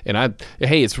neighborhood, and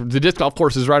it's the disc golf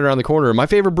course is right around the corner, my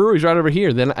favorite brewery is right over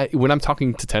here, then when I'm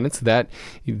talking to tenants, that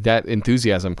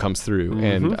enthusiasm comes through.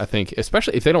 And I think,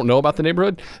 especially if they don't know about the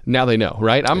neighborhood, now they know,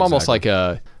 right? I'm almost like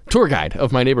a tour guide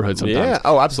of my neighborhood sometimes. Yeah.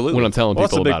 Oh, absolutely. When I'm telling people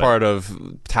about it. That's a big part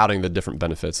of touting the different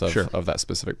benefits of that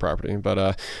specific property. But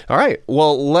all right.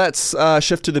 Well, let's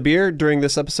shift to the beer. During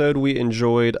this episode, we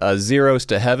enjoyed Zeros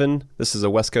to Heaven. This is a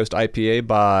West Coast IPA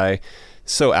by,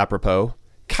 so apropos,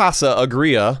 Casa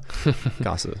Agria.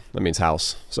 Casa, that means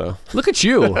house. So look at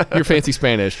you, your fancy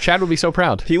Spanish. Chad would be so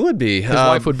proud. He would be. His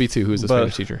wife would be too, who's a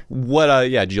Spanish teacher. What?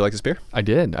 Did you like this beer? I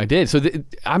did. So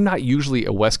I'm not usually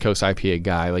a West Coast IPA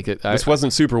guy. This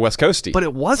wasn't super West Coasty, but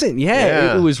it wasn't.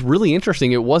 Yeah. It was really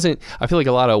interesting. It wasn't. I feel like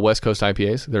a lot of West Coast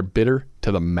IPAs, they're bitter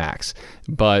to the max,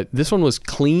 but this one was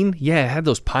clean. Yeah, it had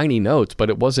those piney notes, but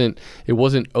it wasn't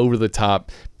over the top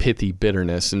pithy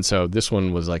bitterness. And so this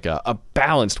one was like a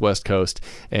balanced West Coast.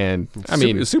 And I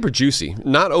mean, it was super juicy,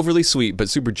 not overly sweet, but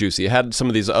super juicy. It had some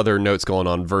of these other notes going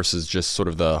on versus just sort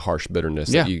of the harsh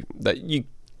bitterness that you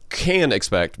can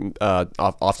expect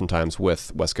oftentimes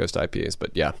with West Coast IPAs.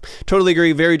 But yeah, totally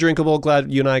agree. Very drinkable.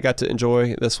 Glad you and I got to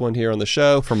enjoy this one here on the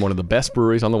show. From one of the best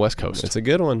breweries on the West Coast. It's a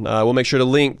good one. We'll make sure to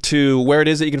link to where it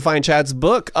is that you can find Chad's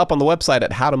book up on the website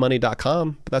at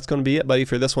howtomoney.com. But that's going to be it, buddy,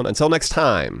 for this one. Until next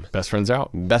time. Best friends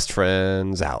out. Best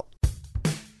friends out.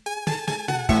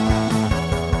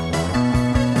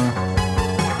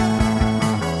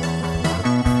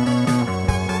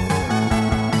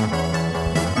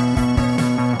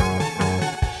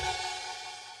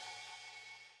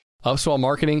 Upswell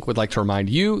Marketing would like to remind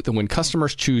you that when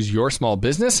customers choose your small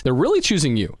business, they're really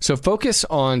choosing you. So focus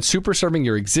on super serving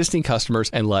your existing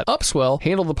customers and let Upswell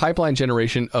handle the pipeline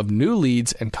generation of new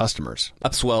leads and customers.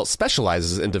 Upswell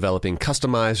specializes in developing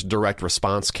customized direct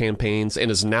response campaigns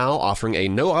and is now offering a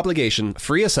no-obligation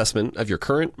free assessment of your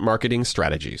current marketing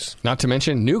strategies. Not to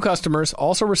mention, new customers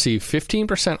also receive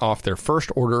 15% off their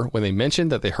first order when they mention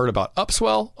that they heard about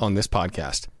Upswell on this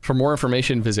podcast. For more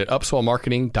information, visit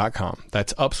upswellmarketing.com.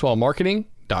 That's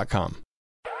upswellmarketing.com.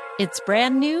 It's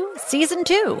brand new, Season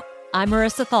 2. I'm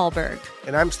Marissa Thalberg.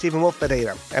 And I'm Stephen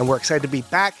Wolf-Bedeta, and we're excited to be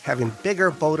back having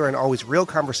bigger, bolder, and always real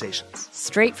conversations.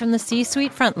 Straight from the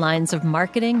C-suite front lines of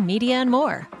marketing, media, and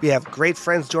more. We have great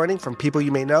friends joining from people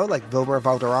you may know, like Vilmer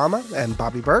Valderrama and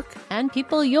Bobby Burke. And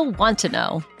people you'll want to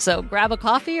know. So grab a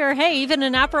coffee or, hey, even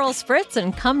an Aperol Spritz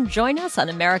and come join us on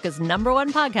America's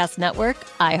 #1 podcast network,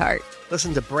 iHeart.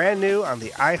 Listen to Brand New on the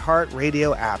iHeart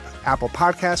Radio app, Apple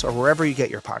Podcasts, or wherever you get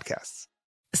your podcasts.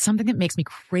 Something that makes me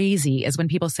crazy is when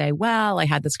people say, well, I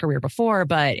had this career before,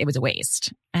 but it was a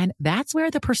waste. And that's where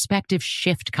the perspective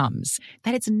shift comes,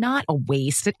 that it's not a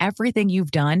waste, that everything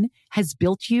you've done has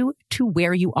built you to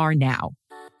where you are now.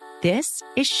 This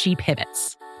is She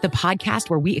Pivots, the podcast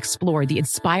where we explore the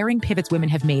inspiring pivots women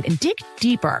have made and dig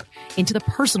deeper into the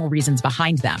personal reasons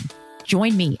behind them.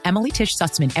 Join me, Emily Tish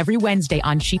Sussman, every Wednesday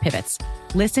on She Pivots.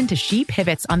 Listen to She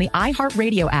Pivots on the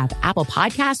iHeartRadio app, Apple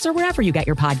Podcasts, or wherever you get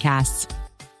your podcasts.